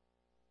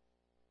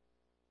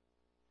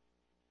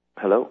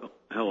 Hello?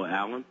 Hello,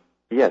 Alan.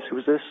 Yes,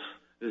 who's this?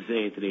 This is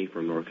Anthony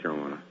from North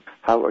Carolina.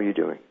 How are you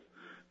doing?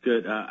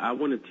 Good. I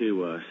wanted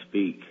to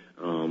speak.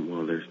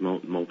 Well, there's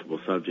multiple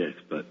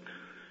subjects, but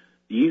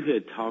you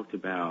had talked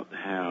about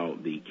how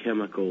the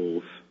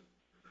chemicals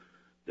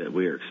that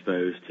we are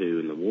exposed to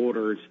in the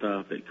water and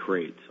stuff, it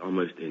creates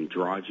almost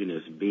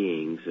androgynous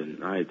beings.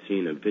 And I had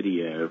seen a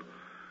video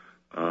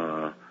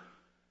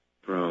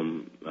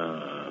from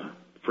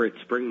Fritz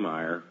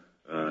Springmeier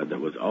that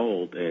was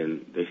old,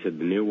 and they said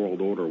the New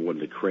World Order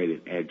wouldn't have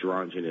created an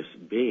androgynous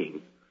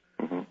being.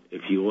 Mm-hmm.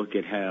 If you look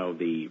at how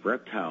the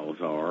reptiles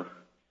are,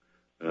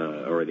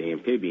 or the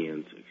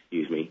amphibians,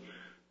 excuse me,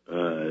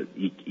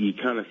 you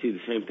kind of see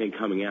the same thing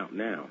coming out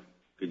now.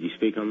 Could you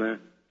speak on that?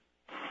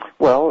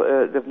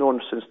 Well, they've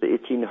known since the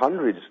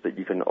 1800s that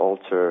you can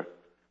alter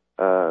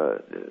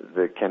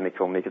the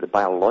chemical makeup, the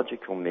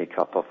biological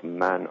makeup of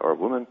man or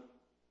woman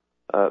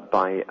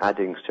by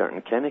adding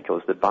certain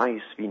chemicals. The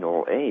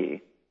bisphenol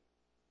A,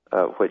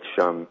 which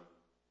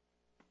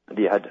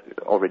they had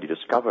already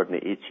discovered in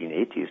the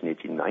 1880s and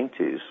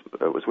 1890s,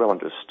 was well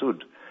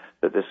understood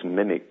that this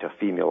mimicked a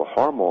female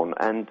hormone.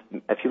 And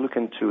if you look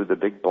into the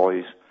big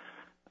boys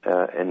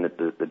in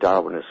the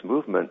Darwinist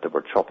movement that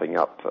were chopping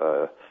up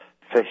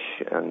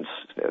fish and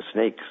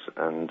snakes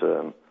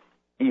and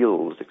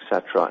eels,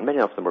 etc., and many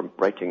of them were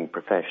writing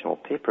professional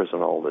papers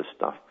on all this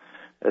stuff,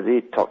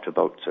 they talked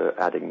about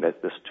adding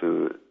this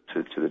to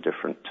the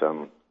different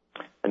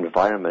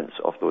environments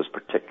of those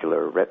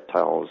particular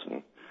reptiles,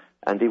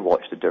 and they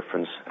watched the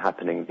difference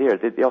happening there.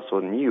 They also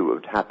knew it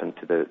would happen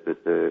to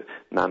the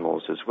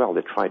mammals as well.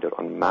 They tried it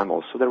on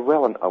mammals, so they're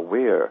well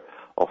aware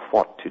of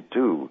what to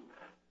do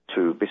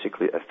to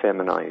basically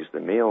effeminize the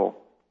male,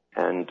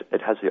 and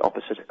it has the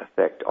opposite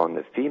effect on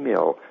the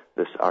female,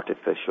 this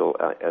artificial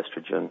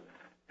estrogen.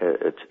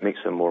 It makes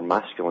them more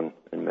masculine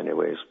in many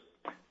ways.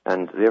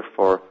 And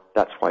therefore,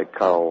 that's why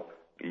Carl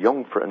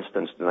Jung, for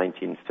instance, in the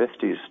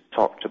 1950s,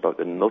 talked about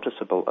the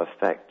noticeable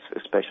effects,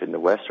 especially in the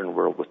Western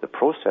world, with the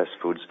processed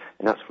foods,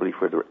 and that's really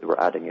where they were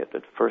adding it.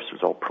 At first, it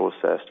was all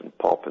processed and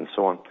pop and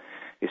so on.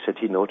 He said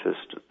he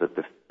noticed that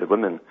the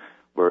women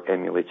were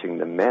emulating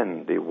the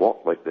men. They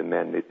walked like the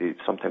men. They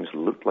sometimes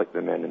looked like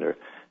the men, and they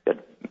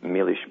had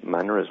malish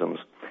mannerisms.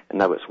 And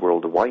now it's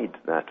worldwide,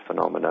 that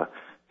phenomena,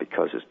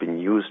 because it's been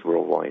used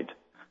worldwide.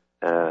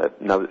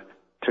 Now,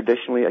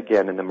 traditionally,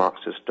 again, in the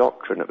Marxist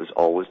doctrine, it was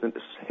always, this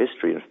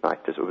history, in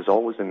fact, it was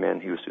always the men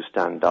who used to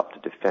stand up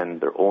to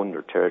defend their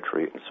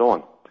territory, and so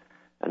on,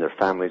 and their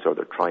families or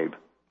their tribe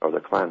or their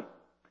clan.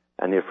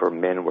 And therefore,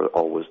 men were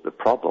always the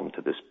problem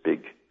to this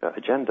big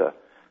agenda.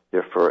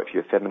 Therefore, if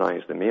you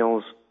feminize the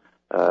males,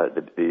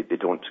 they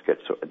don't get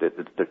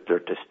their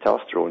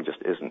testosterone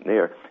just isn't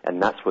there.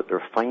 And that's what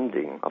they're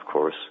finding, of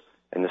course,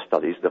 in the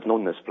studies. They've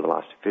known this for the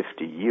last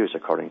 50 years,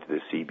 according to the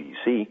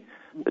CBC.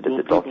 They did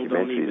the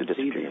documentary, The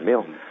Disappearing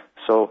Male.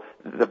 So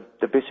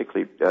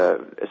basically,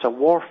 it's a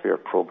warfare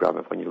program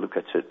when you look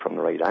at it from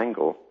the right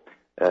angle.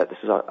 This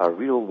is a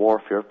real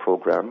warfare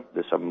program.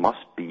 This is a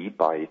must-be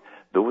by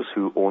those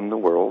who own the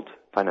world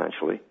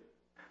financially.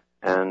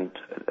 And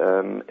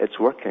it's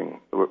working.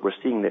 We're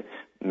seeing that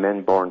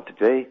men born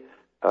today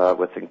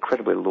with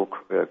incredibly low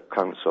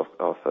counts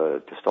of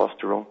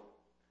testosterone.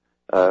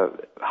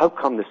 How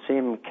come the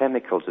same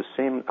chemicals, the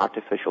same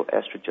artificial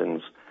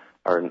estrogens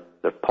are in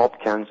their pop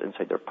cans,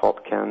 inside their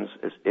pop cans,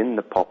 is in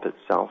the pop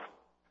itself?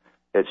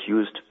 It's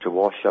used to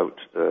wash out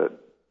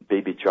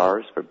baby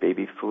jars for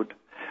baby food.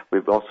 We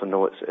also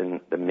know it's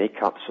in the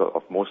makeups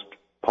of most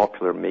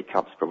popular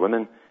makeups for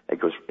women.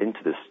 It goes into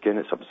the skin,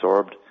 it's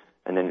absorbed,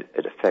 and then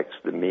it affects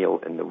the male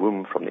in the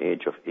womb from the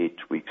age of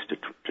 8 weeks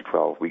to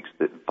 12 weeks,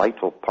 the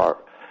vital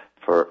part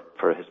for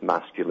his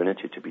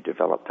masculinity to be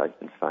developed,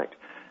 in fact.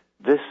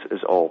 This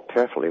is all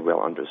perfectly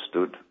well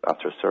understood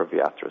after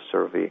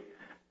survey,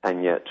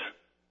 and yet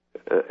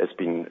it's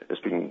been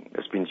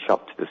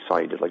shoved to the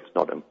side like it's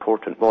not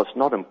important. Well, it's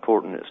not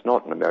important. It's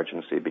not an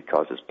emergency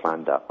because it's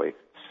planned that way.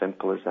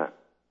 Simple as that.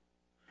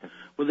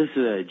 Well, this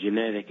is a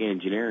genetic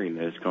engineering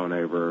that's gone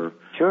over.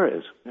 Sure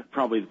is.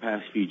 Probably the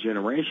past few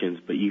generations,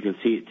 but you can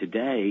see it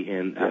today,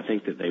 and yes. I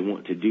think that they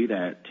want to do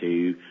that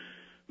to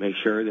make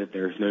sure that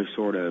there's no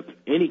sort of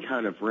any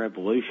kind of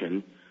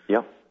revolution.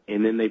 Yeah.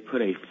 And then they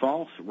put a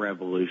false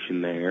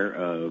revolution there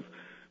of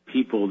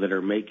people that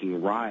are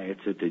making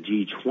riots at the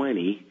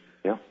G20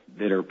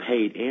 that are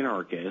paid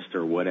anarchists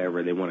or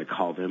whatever they want to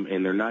call them,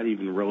 and they're not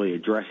even really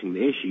addressing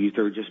the issues.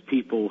 They're just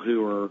people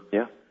who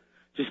are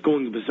just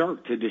going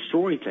berserk to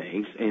destroy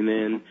things. And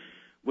then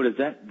what is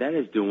that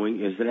is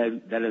doing is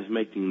that is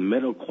making the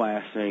middle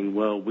class saying,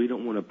 well, we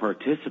don't want to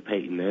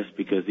participate in this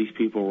because these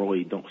people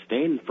really don't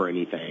stand for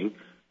anything.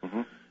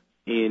 Mm-hmm.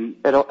 And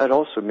it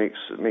also makes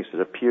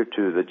it appear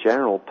to the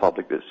general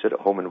public that sit at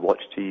home and watch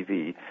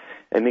TV,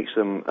 it makes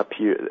them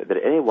appear that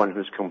anyone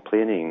who's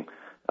complaining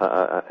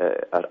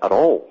at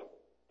all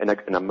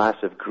in a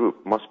massive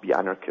group must be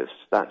anarchists.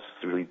 That's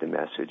really the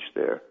message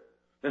there.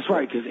 That's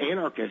right, because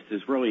anarchist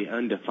is really an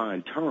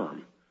undefined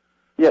term.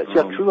 Yeah, see,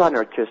 a true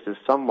anarchist is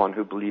someone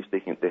who believes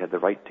they have the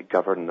right to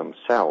govern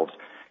themselves.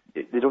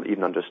 They don't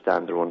even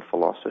understand their own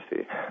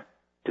philosophy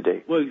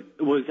today. Well,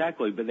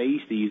 exactly, but they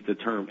used to use the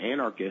term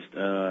anarchist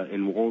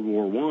in World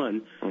War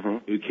I,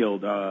 who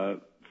killed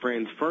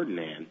Franz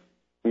Ferdinand.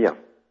 Yeah.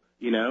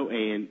 You know,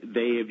 and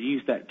they have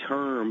used that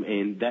term,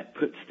 and that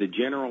puts the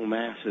general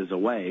masses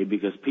away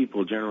because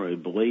people generally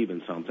believe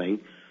in something,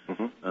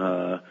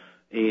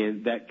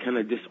 and that kind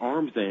of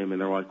disarms them, and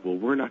they're like, well,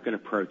 we're not going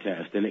to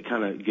protest, and it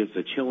kind of gives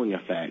a chilling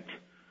effect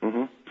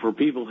for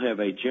people who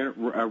have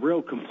a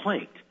real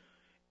complaint.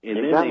 And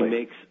then they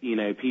mix,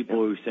 people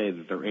who say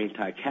that they're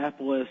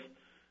anti-capitalist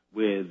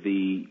with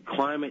the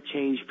climate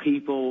change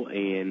people,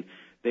 and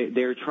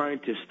they're trying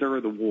to stir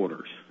the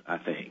waters, I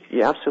think.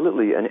 Yeah,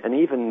 absolutely. And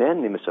even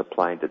then they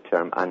misapplied the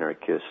term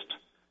anarchist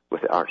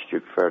with the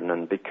Archduke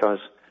Ferdinand because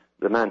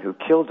the man who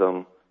killed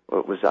him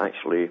was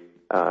actually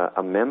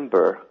a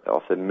member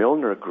of the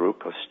Milner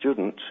group of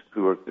students he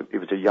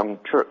was a young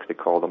Turk, they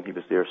called him. He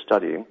was there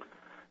studying.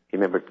 He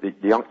remembered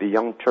the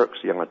young Turks,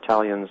 the young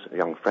Italians, the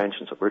young French,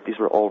 and so forth. These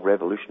were all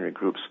revolutionary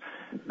groups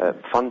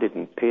funded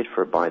and paid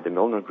for by the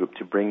Milner group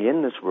to bring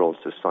in this world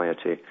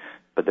society.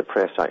 But the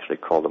press actually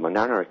called him an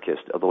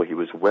anarchist, although he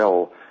was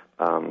well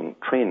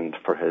trained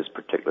for his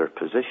particular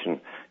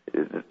position.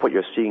 What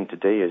you're seeing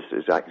today is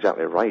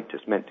exactly right.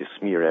 It's meant to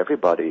smear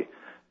everybody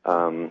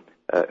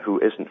who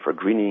isn't for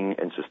greening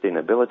and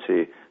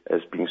sustainability as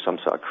being some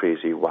sort of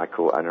crazy,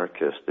 wacko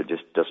anarchist that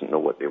just doesn't know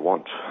what they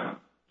want.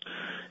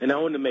 And I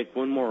want to make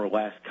one more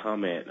last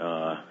comment.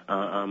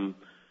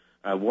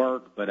 I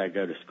work, but I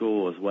go to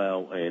school as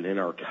well, and in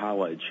our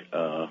college,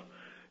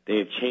 they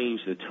have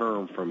changed the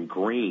term from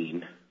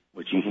green,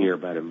 which you hear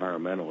about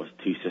environmentalists,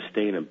 to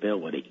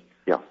sustainability.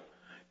 Yeah.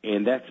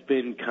 And that's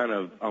been kind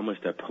of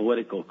almost a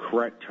political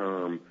correct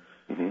term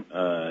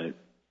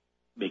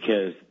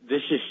because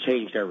this just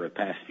changed over the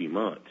past few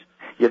months.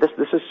 Yeah, this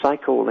is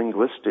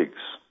psycholinguistics.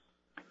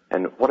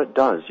 And what it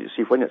does, you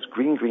see, when it's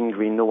green, green,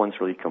 green, no one's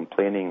really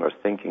complaining or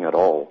thinking at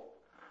all.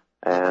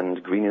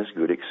 And green is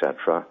good,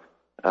 etc.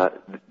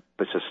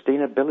 But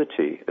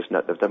sustainability is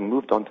not. They've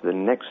moved on to the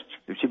next.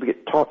 You see, we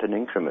get taught in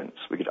increments.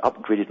 We get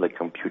upgraded like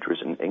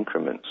computers in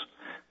increments.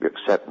 We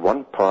accept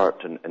one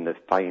part and the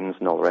fines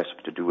and all the rest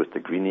to do with the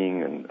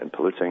greening and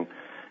polluting.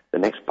 The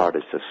next part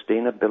is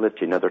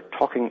sustainability. Now they're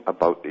talking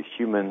about the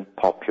human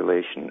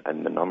population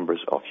and the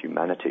numbers of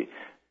humanity.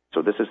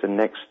 So this is the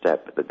next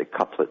step that they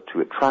couple it to.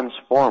 It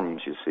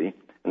transforms, you see,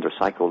 under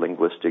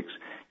psycholinguistics.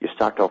 You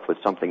start off with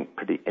something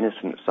pretty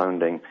innocent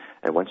sounding,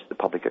 and once the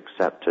public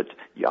accept it,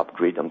 you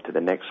upgrade them to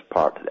the next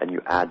part, and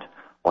you add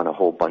on a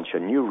whole bunch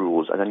of new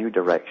rules and a new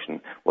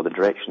direction. Well, the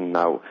direction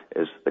now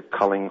is the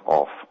culling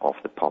off of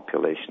the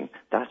population.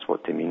 That's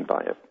what they mean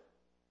by it.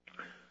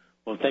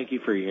 Well, thank you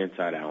for your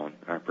insight, Alan.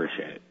 I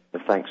appreciate it.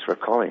 Thanks for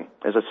calling.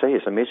 As I say,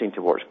 it's amazing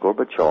to watch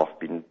Gorbachev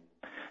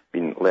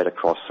being led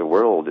across the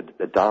world,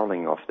 the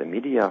darling of the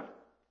media,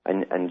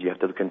 and you have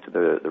to look into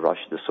the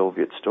Russia, the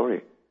Soviet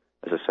story.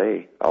 As I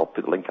say, I'll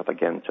put the link up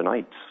again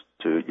tonight.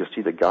 You'll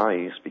see the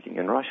guy speaking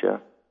in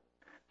Russia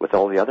with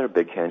all the other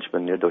big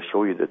henchmen there. They'll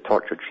show you the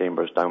torture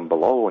chambers down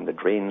below and the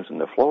drains in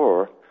the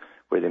floor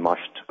where they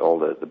mushed all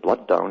the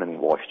blood down and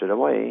washed it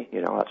away.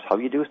 You know, that's how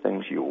you do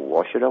things. You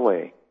wash it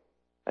away.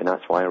 And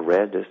that's why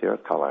red is their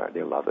color.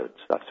 They love it.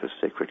 That's their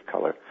sacred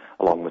color,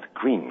 along with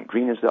green.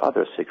 Green is the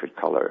other sacred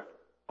color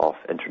of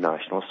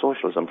international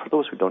socialism. For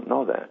those who don't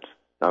know that,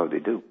 now they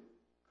do.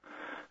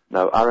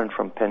 Now, Aaron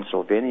from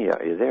Pennsylvania,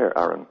 are you there,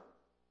 Aaron?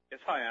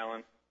 Yes, hi,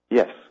 Alan.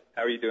 Yes.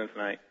 How are you doing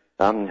tonight?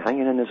 I'm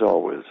hanging in as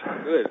always.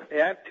 Good.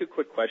 Hey, I have two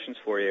quick questions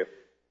for you.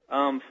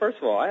 First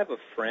of all, I have a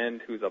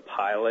friend who's a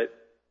pilot,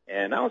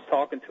 and I was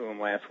talking to him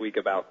last week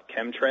about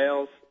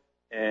chemtrails,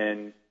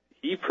 and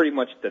he pretty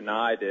much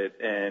denied it,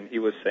 and he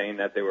was saying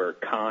that they were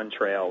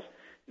contrails.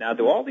 Now,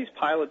 do all these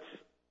pilots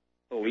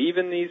believe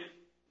in these,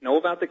 know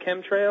about the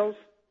chemtrails?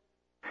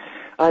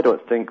 I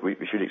don't think we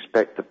should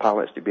expect the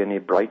pilots to be any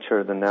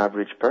brighter than the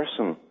average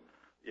person.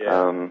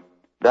 Yeah.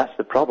 That's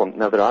the problem.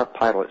 Now, there are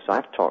pilots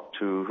I've talked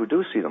to who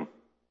do see them,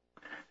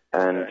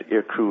 and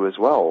air crew as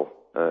well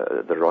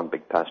that are on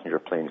big passenger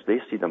planes.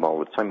 They see them all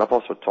the time. I've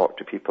also talked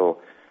to people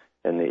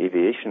in the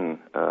aviation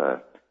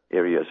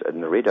areas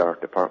in the radar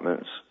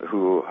departments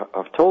who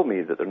have told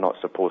me that they're not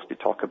supposed to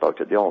talk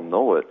about it. They all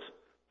know it,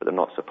 but they're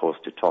not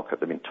supposed to talk it.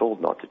 They've been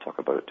told not to talk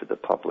about it to the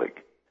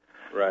public.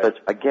 Right. But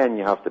again,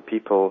 you have the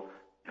people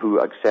who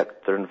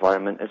accept their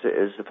environment as it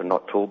is. If they're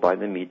not told by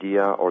the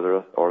media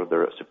or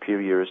their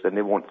superiors, then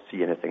they won't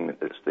see anything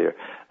that's there.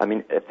 I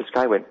mean, if the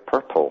sky went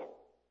purple,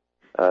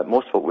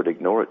 most folk would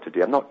ignore it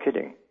today. I'm not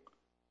kidding.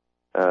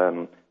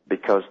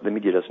 Because the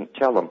media doesn't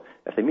tell them.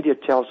 If the media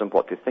tells them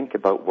what to think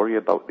about, worry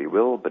about, they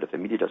will. But if the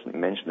media doesn't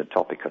mention the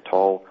topic at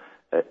all,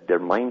 their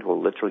mind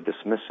will literally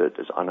dismiss it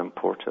as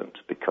unimportant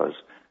because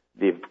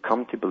they've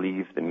come to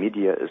believe the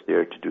media is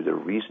there to do the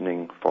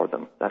reasoning for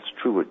them. That's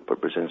true what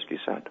Brzezinski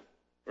said.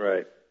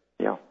 Right.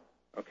 Yeah.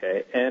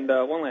 Okay. And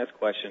one last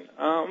question.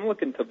 I'm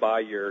looking to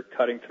buy your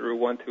Cutting Through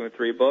 1, 2, and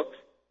 3 books.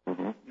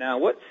 Mm-hmm. Now,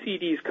 what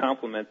CDs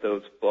complement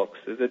those books?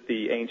 Is it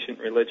the Ancient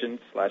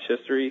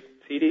Religion/History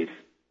CDs?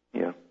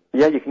 Yeah.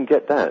 Yeah, you can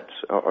get that,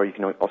 or you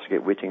can also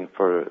get Waiting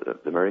for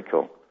the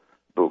Miracle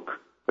book,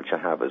 which I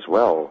have as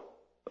well,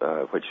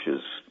 which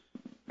is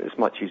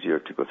much easier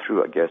to go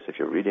through, I guess, if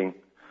you're reading.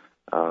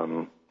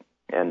 And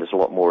there's a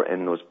lot more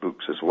in those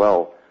books as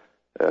well,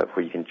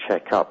 where you can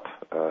check up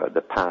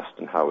the past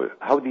and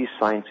how these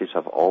sciences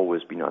have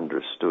always been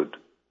understood.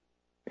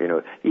 You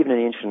know, even in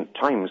ancient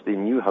times, they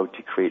knew how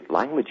to create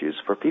languages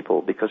for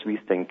people because we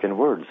think in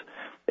words.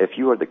 If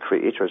you are the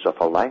creators of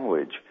a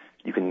language,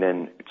 you can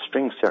then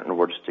string certain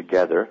words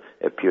together.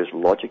 It appears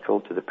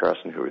logical to the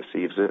person who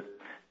receives it,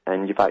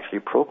 and you've actually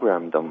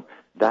programmed them.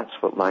 That's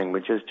what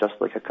language is, just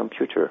like a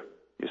computer,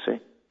 you see.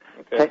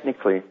 Okay.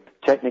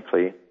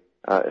 Technically,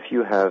 if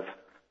you have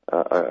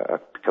a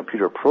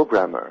computer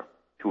programmer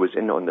who was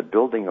in on the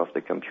building of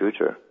the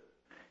computer,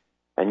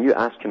 and you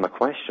ask him a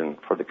question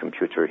for the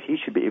computer, he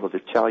should be able to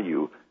tell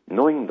you,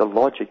 knowing the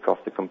logic of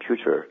the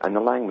computer and the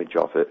language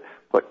of it,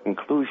 what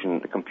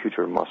conclusion the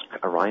computer must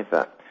arrive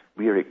at.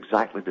 We are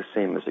exactly the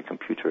same as a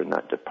computer in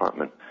that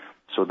department.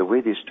 So the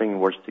way they string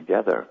words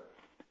together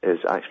is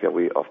actually a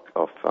way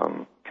of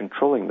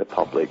controlling the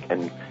public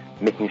and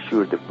making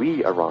sure that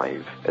we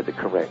arrive at the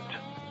correct,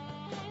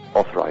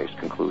 authorized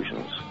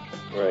conclusions.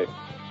 Right.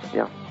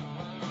 Yeah.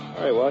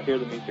 All right, well, I hear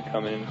the music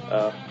coming in.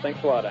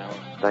 Thanks a lot, Alan.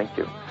 Thank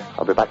you.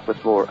 I'll be back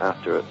with more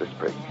after this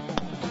break.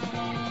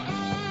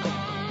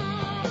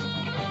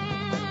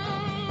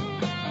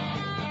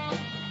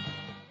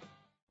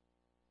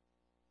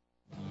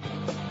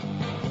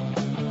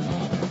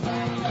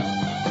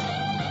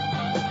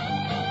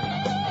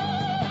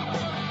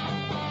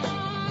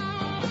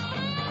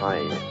 Hi,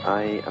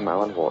 I am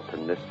Alan Watt,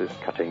 and this is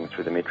Cutting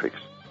Through the Matrix.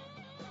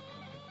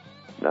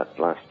 That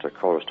last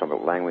caller was talking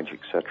about language,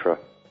 etc.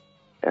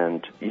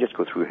 And you just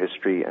go through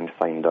history and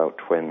find out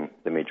when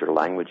the major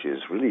languages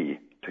really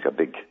took a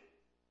big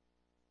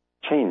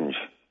change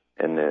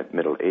in the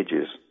Middle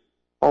Ages,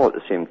 all at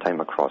the same time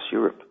across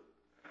Europe.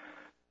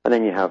 And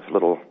then you have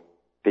little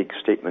big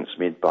statements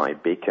made by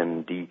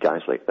Bacon, Dee,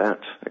 guys like that,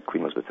 at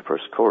Queen Elizabeth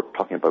I Court,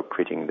 talking about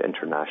creating the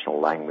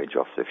international language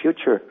of the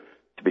future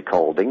to be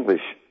called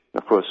English.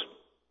 And of course,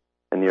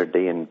 in their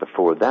day and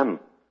before them,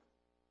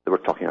 they were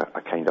talking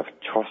a kind of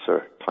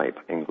Chaucer-type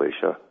English,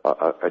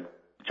 a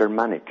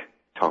Germanic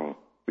tongue,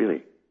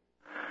 really.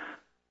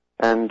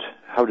 And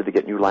how did they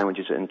get new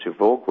languages into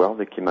vogue? Well,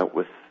 they came out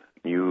with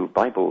new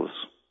Bibles,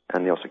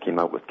 and they also came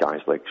out with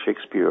guys like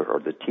Shakespeare, or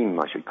the team,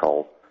 I should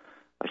call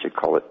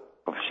it,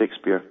 of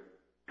Shakespeare,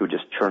 who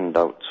just churned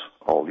out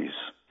all these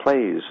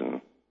plays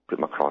and put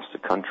them across the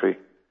country.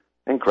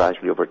 And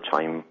gradually, over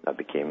time, that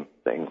became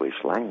the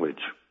English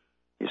language.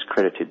 He's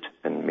credited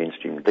in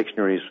mainstream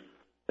dictionaries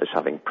as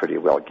having pretty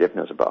well given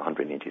us about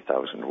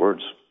 180,000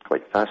 words.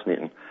 Quite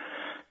fascinating.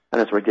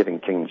 And as we're giving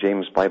King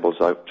James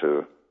Bibles out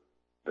to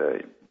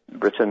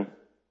Britain,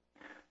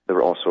 they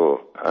were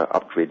also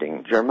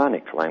upgrading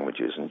Germanic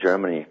languages in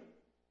Germany,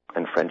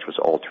 and French was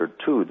altered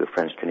too. The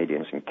French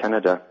Canadians in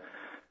Canada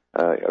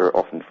are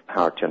often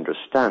hard to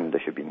understand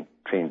if you've been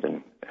trained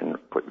in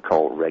what we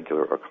call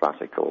regular or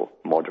classical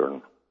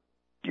modern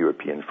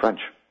European French.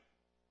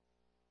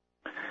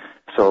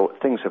 So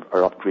things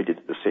are upgraded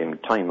at the same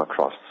time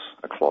across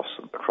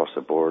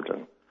the board.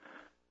 And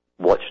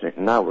watching it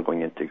now, we're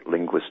going into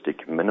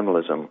linguistic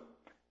minimalism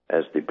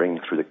as they bring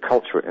through the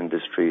culture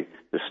industry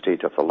the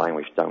state of the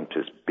language down to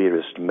its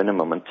barest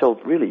minimum until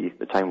really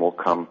the time will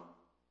come,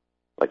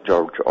 like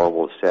George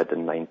Orwell said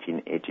in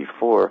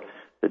 1984,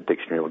 the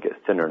dictionary will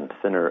get thinner and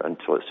thinner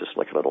until it's just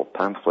like a little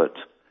pamphlet,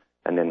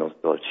 and then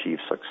they'll achieve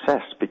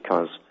success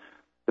because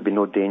there'll be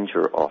no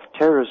danger of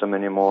terrorism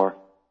anymore,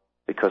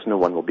 because no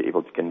one will be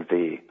able to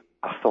convey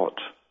a thought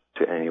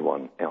to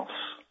anyone else.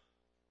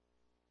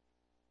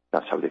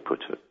 That's how they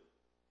put it.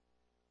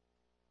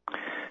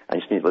 And you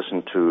just need to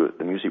listen to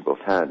the music we've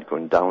had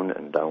going down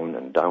and down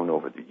and down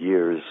over the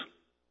years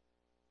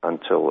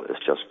until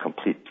it's just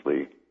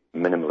completely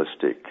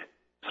minimalistic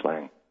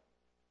slang.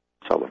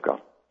 That's all we've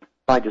got.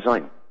 By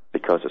design,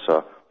 because it's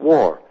a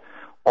war,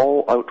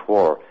 all-out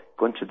war.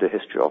 Go into the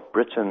history of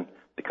Britain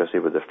because they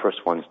were the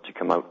first ones to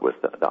come out with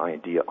the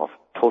idea of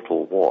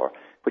total war,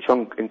 which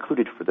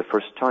included for the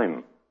first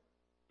time,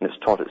 and it's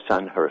taught at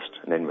Sandhurst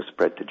and then was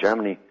spread to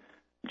Germany.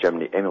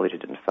 Germany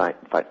emulated, in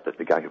fact, that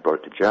the guy who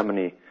brought it to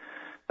Germany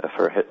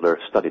for Hitler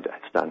studied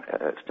at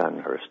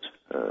Sandhurst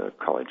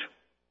College.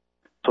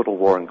 Total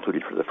war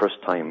included for the first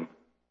time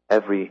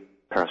every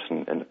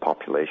person in the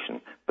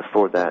population.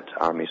 Before that,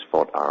 armies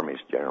fought armies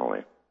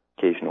generally.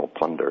 Occasional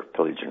plunder,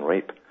 pillage, and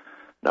rape.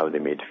 Now they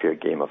made fair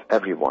game of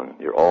everyone.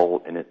 You're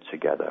all in it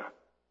together.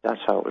 That's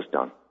how it was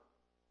done.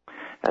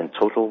 And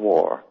total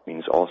war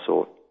means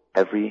also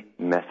every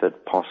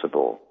method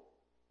possible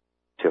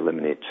to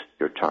eliminate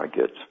your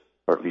target,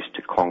 or at least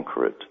to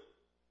conquer it,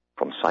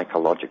 from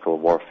psychological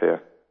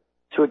warfare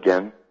to,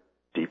 again,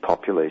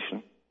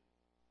 depopulation.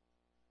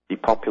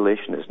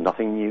 Depopulation is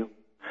nothing new.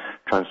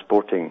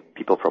 Transporting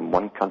people from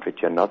one country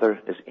to another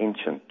is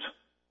ancient.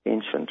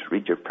 Ancient.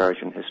 Read your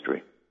Persian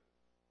history.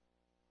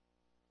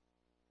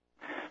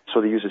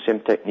 So they use the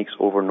same techniques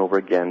over and over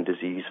again: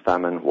 disease,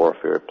 famine,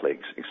 warfare,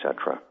 plagues,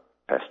 etc.,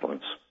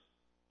 pestilence.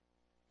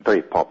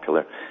 Very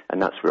popular,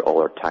 and that's where all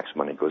our tax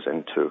money goes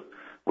into,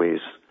 ways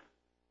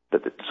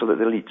that so that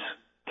the elites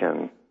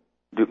can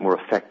do it more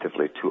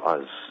effectively to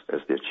us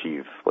as they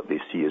achieve what they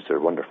see as their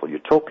wonderful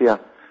utopia,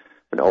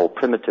 when all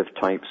primitive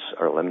types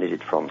are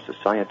eliminated from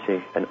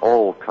society in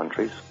all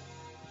countries,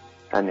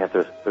 and they have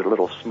their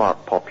little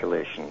smart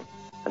population,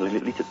 and the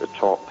elite at the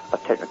top, a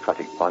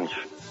technocratic bunch,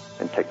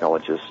 and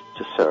technologists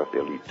to serve the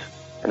elite,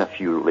 and a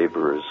few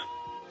laborers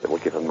that will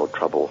give them no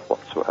trouble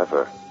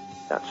whatsoever.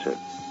 That's it.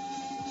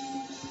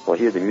 Well,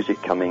 hear the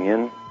music coming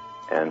in,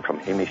 and from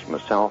Hamish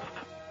myself,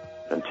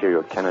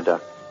 Ontario, Canada,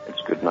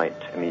 it's good night,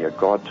 and may your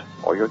God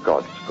or your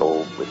gods go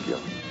with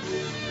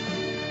you.